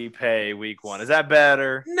Kwity Paye week 1. Is that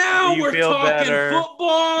better? Now we're talking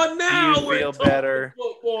football. Now we're talking better?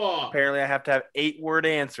 Football. Apparently, I have to have 8-word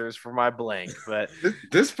answers for my blank. But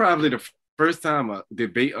this is probably the first time a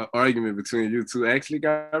debate or argument between you two actually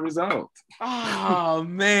got resolved. Oh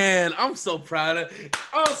man, I'm so proud of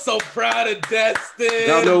Destin.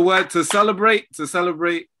 Y'all know what? To celebrate,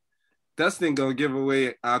 Destin gonna give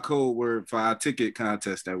away our code word for our ticket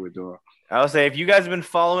contest that we're doing. I'll say, if you guys have been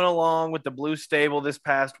following along with the Blue Stable this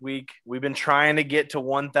past week, we've been trying to get to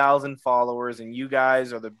 1,000 followers, and you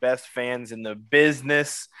guys are the best fans in the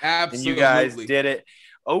business. Absolutely. And you guys did it.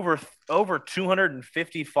 Over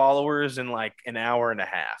 250 followers in like an hour and a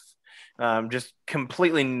half. Just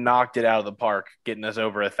completely knocked it out of the park, getting us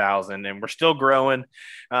over 1,000, and we're still growing.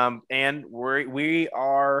 And we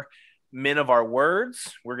are men of our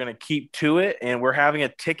words. We're going to keep to it, and we're having a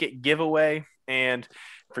ticket giveaway. And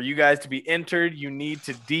for you guys to be entered, you need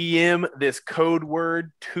to DM this code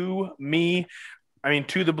word to me.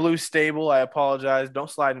 To the Blue Stable. I apologize. Don't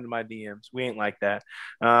slide into my DMs. We ain't like that.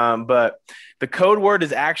 But the code word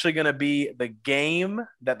is actually going to be the game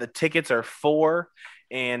that the tickets are for,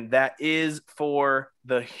 and that is for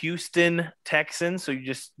the Houston Texans. So you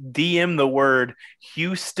just DM the word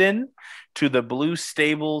Houston to the Blue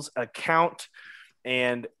Stable's account.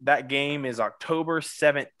 And that game is October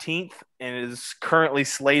 17th and is currently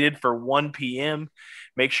slated for 1 p.m.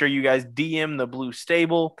 Make sure you guys DM the Blue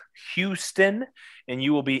Stable, Houston, and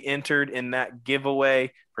you will be entered in that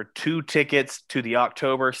giveaway for 2 tickets to the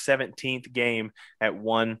October 17th game at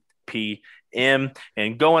 1 p.m.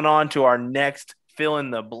 And going on to our next fill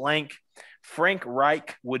in the blank, Frank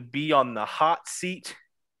Reich would be on the hot seat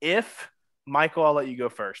if – Michael, I'll let you go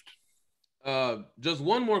first. Just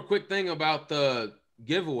one more quick thing about the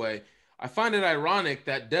giveaway. I find it ironic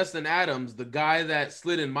that Destin Adams, the guy that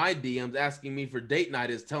slid in my DMs asking me for date night,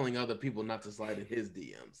 is telling other people not to slide in his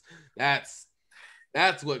DMs. That's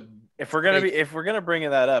what. If we're gonna bring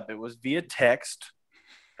that up, it was via text.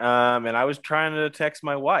 And I was trying to text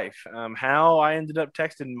my wife. How I ended up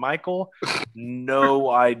texting Michael, no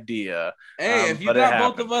idea. Hey, if you got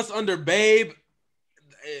both of us under Babe,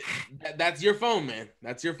 that's your phone, man.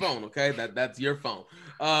 That's your phone, okay? That's your phone.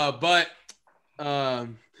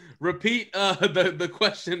 Repeat the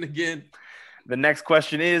question again. The next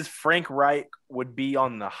question is, Frank Reich would be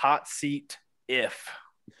on the hot seat if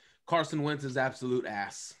Carson Wentz is absolute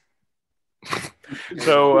ass.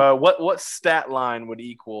 So what stat line would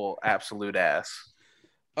equal absolute ass?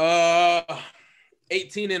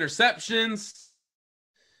 18 interceptions,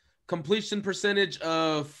 completion percentage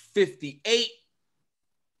of 58,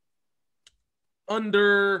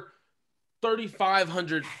 under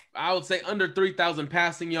 3,500, I would say under 3,000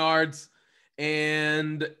 passing yards,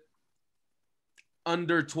 and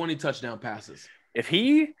under 20 touchdown passes. If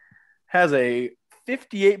he has a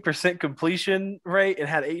 58% completion rate and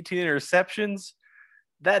had 18 interceptions,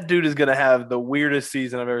 that dude is going to have the weirdest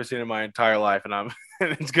season I've ever seen in my entire life, and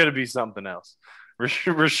it's going to be something else.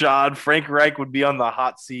 Rashad, Frank Reich would be on the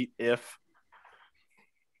hot seat if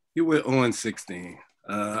he went 0-16.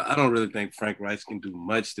 I don't really think Frank Reich can do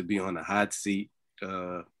much to be on the hot seat.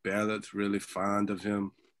 Ballard's really fond of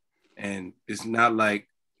him, and it's not like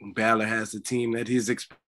Ballard has a team that he's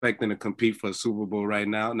expecting to compete for a Super Bowl right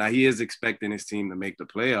now. Now, he is expecting his team to make the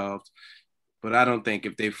playoffs, but I don't think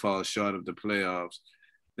if they fall short of the playoffs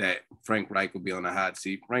that Frank Reich will be on the hot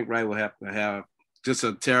seat. Frank Reich will have to have just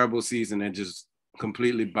a terrible season and just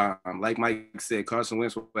completely bomb. Like Mike said, Carson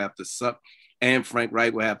Wentz will have to suck, and Frank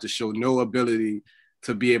Reich will have to show no ability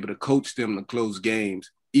to be able to coach them to close games,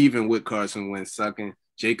 even with Carson Wentz sucking.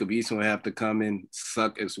 Jacob Eason will have to come in,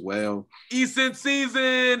 suck as well. Eason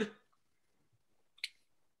season.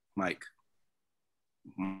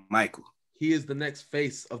 Michael. He is the next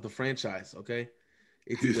face of the franchise, okay?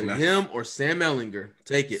 It's either him or Sam Ehlinger.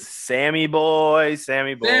 Take it. Sammy boy.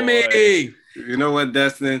 Sammy! You know what,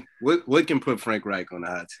 Dustin? What can put Frank Reich on the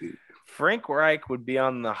hot seat? Frank Reich would be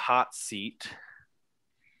on the hot seat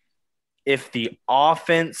if the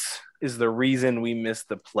offense is the reason we missed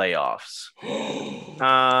the playoffs.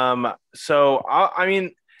 So, I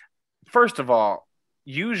mean, first of all,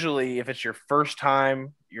 usually if it's your first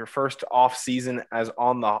time, your first off season as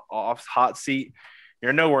on the hot seat,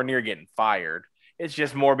 you're nowhere near getting fired. It's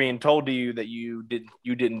just more being told to you that you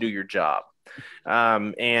didn't do your job.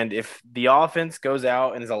 And if the offense goes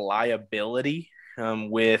out and is a liability,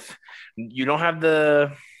 with you don't have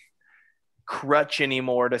the crutch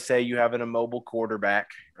anymore to say you have an immobile quarterback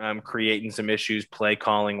creating some issues play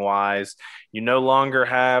calling wise. You no longer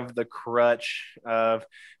have the crutch of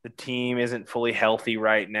the team isn't fully healthy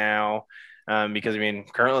right now, because I mean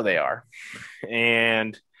currently they are.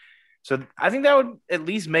 And so I think that would at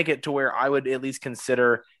least make it to where I would at least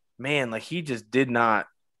consider, man, like he just did not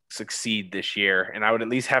succeed this year. And I would at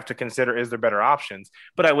least have to consider, is there better options?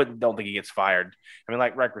 But I don't think he gets fired. I mean,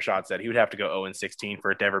 like Rashad said, he would have to go 0-16 for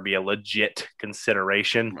it to ever be a legit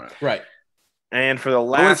consideration. Right. And for the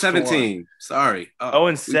last 0-17. One, sorry.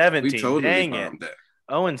 0-17. We totally dang it. That.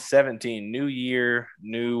 0-17. New year,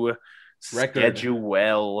 new record.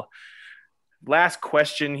 Schedule. Last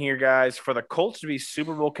question here, guys. For the Colts to be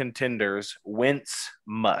Super Bowl contenders, Wentz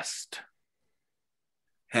must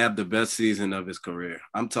have the best season of his career.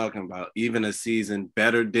 I'm talking about even a season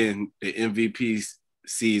better than the MVP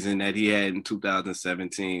season that he had in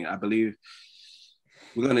 2017. I believe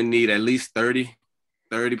we're going to need at least 30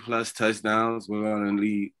 plus touchdowns. We're going to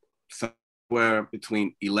need somewhere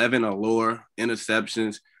between 11 or lower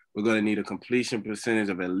interceptions. We're going to need a completion percentage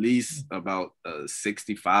of at least about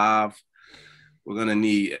 65. We're going to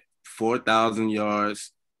need 4,000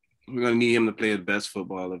 yards. We're going to need him to play the best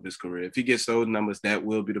football of his career. If he gets those numbers, that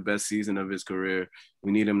will be the best season of his career.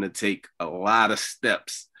 We need him to take a lot of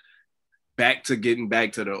steps back to getting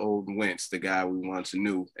back to the old Wentz, the guy we once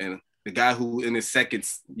knew, and the guy who in his second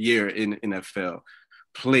year in NFL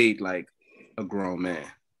played like a grown man.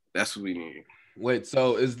 That's what we need. Wait,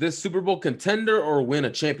 so is this Super Bowl contender or win a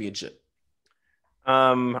championship?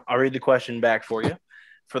 I'll read the question back for you.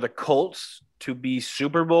 For the Colts to be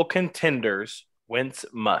Super Bowl contenders, Wentz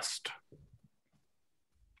must.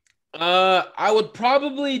 I would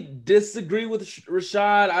probably disagree with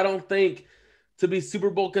Rashad. I don't think to be Super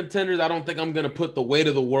Bowl contenders, I don't think I'm going to put the weight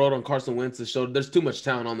of the world on Carson Wentz's shoulder. There's too much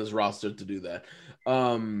talent on this roster to do that.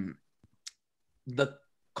 The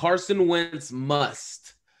Carson Wentz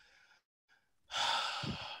must.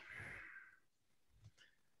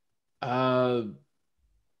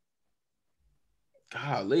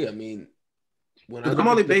 Golly, I mean, I'm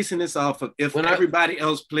only basing this off of if everybody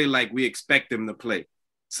else play like we expect them to play.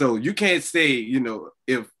 So you can't say,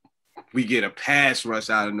 if we get a pass rush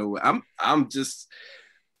out of nowhere. I'm just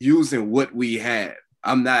using what we have.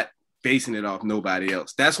 I'm not basing it off nobody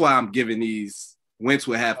else. That's why I'm giving these. Wentz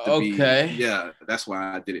will have to be. Yeah, that's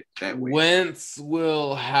why I did it that way. Wentz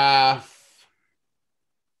will have.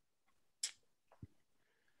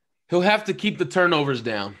 He'll have to keep the turnovers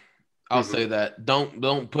down. I'll say that.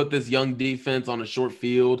 Don't put this young defense on a short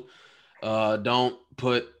field. Don't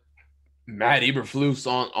put Matt Eberflus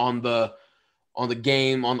on the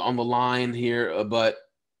game on the line here. But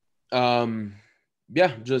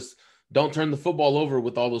just don't turn the football over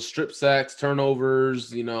with all those strip sacks,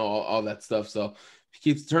 turnovers, all that stuff. So if he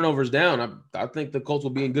keeps the turnovers down, I think the Colts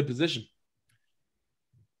will be in good position.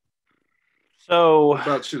 So what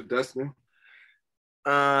about you, Dustin?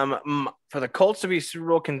 For the Colts to be Super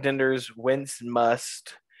Bowl contenders, Wentz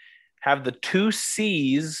must have the 2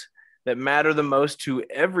 C's that matter the most to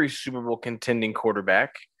every Super Bowl contending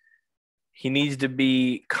quarterback. He needs to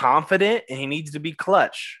be confident and he needs to be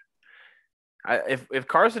clutch. I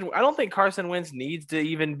don't think Carson Wentz needs to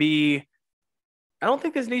even be. I don't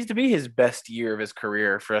think this needs to be his best year of his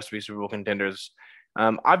career for us to be Super Bowl contenders.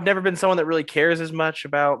 I've never been someone that really cares as much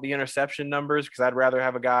about the interception numbers because I'd rather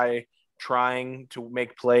have a guy trying to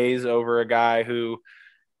make plays over a guy who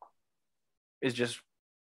is just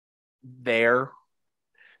there.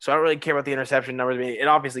 So I don't really care about the interception numbers. I mean, it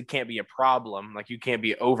obviously can't be a problem. Like, you can't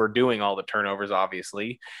be overdoing all the turnovers,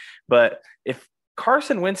 obviously. But if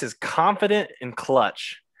Carson Wentz is confident and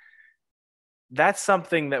clutch, that's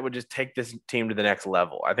something that would just take this team to the next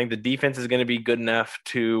level. I think the defense is going to be good enough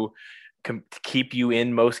to keep you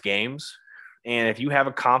in most games. And if you have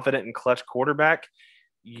a confident and clutch quarterback,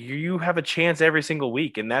 you have a chance every single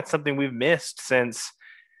week. And that's something we've missed since,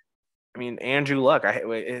 Andrew Luck.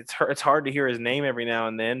 It's hard to hear his name every now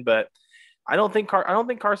and then, but I don't think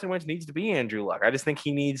Carson Wentz needs to be Andrew Luck. I just think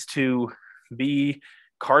he needs to be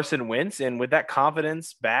Carson Wentz. And with that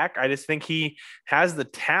confidence back, I just think he has the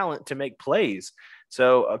talent to make plays.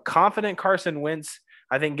 So a confident Carson Wentz,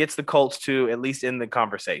 I think, gets the Colts to at least in the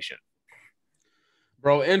conversation.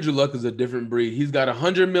 Bro, Andrew Luck is a different breed. He's got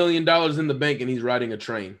 $100 million in the bank and he's riding a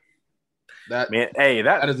train. That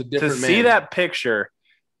is a different man. To see that picture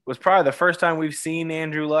was probably the first time we've seen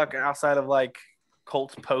Andrew Luck outside of like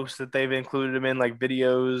Colts posts that they've included him in, like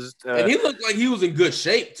videos. And he looked like he was in good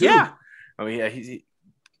shape too. Yeah.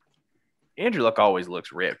 Andrew Luck always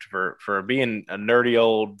looks ripped for being a nerdy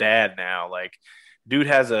old dad now. Like, dude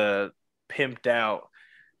has a pimped out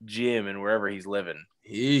gym and wherever he's living.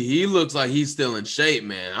 He looks like he's still in shape,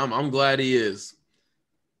 man. I'm glad he is.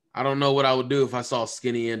 I don't know what I would do if I saw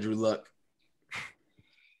skinny Andrew Luck.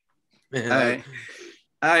 Man,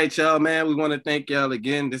 All right, y'all, man. We want to thank y'all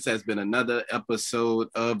again. This has been another episode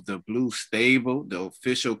of the Blue Stable, the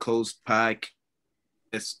official Colts podcast.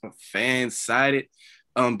 Fan-sided.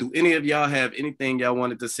 Do any of y'all have anything y'all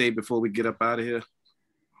wanted to say before we get up out of here?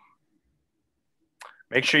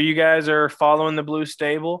 Make sure you guys are following the Blue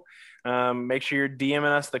Stable. Make sure you're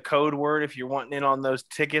DMing us the code word if you're wanting in on those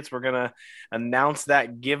tickets. We're going to announce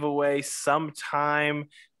that giveaway sometime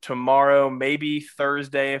tomorrow, maybe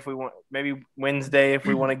Thursday if we want, maybe Wednesday if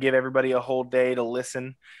we want to give everybody a whole day to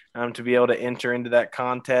listen, to be able to enter into that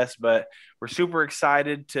contest. But we're super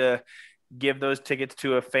excited to give those tickets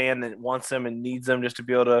to a fan that wants them and needs them, just to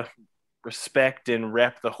be able to respect and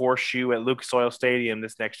rep the Horseshoe at Lucas Oil Stadium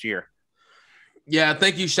this next year. Yeah,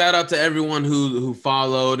 thank you. Shout out to everyone who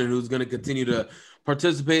followed and who's going to continue to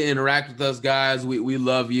participate and interact with us, guys. We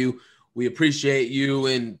love you. We appreciate you,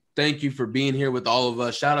 and thank you for being here with all of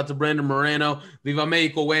us. Shout out to Brandon Moreno. Viva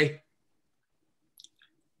Mexico, way.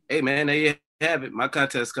 Hey, man, there you have it. My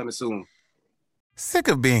contest coming soon. Sick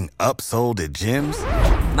of being upsold at gyms?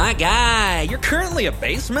 My guy, you're currently a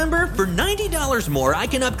base member? For $90 more, I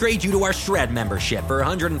can upgrade you to our Shred membership. For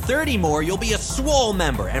 $130 more, you'll be a Swole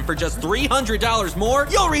member. And for just $300 more,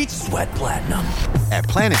 you'll reach Sweat Platinum. At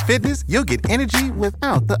Planet Fitness, you'll get energy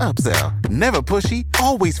without the upsell. Never pushy,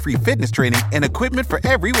 always free fitness training and equipment for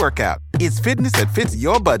every workout. It's fitness that fits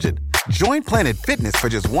your budget. Join Planet Fitness for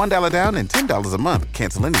just $1 down and $10 a month.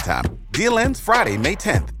 Cancel anytime. Deal ends Friday, May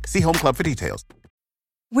 10th. See Home Club for details.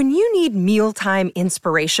 When you need mealtime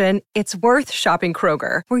inspiration, it's worth shopping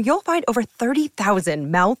Kroger, where you'll find over 30,000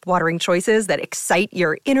 mouth-watering choices that excite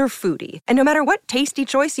your inner foodie. And no matter what tasty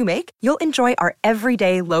choice you make, you'll enjoy our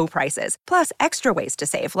everyday low prices, plus extra ways to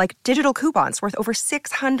save, like digital coupons worth over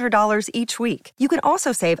 $600 each week. You can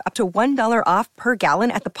also save up to $1 off per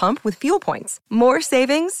gallon at the pump with fuel points. More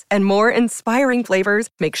savings and more inspiring flavors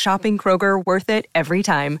make shopping Kroger worth it every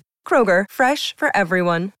time. Kroger, fresh for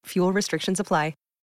everyone. Fuel restrictions apply.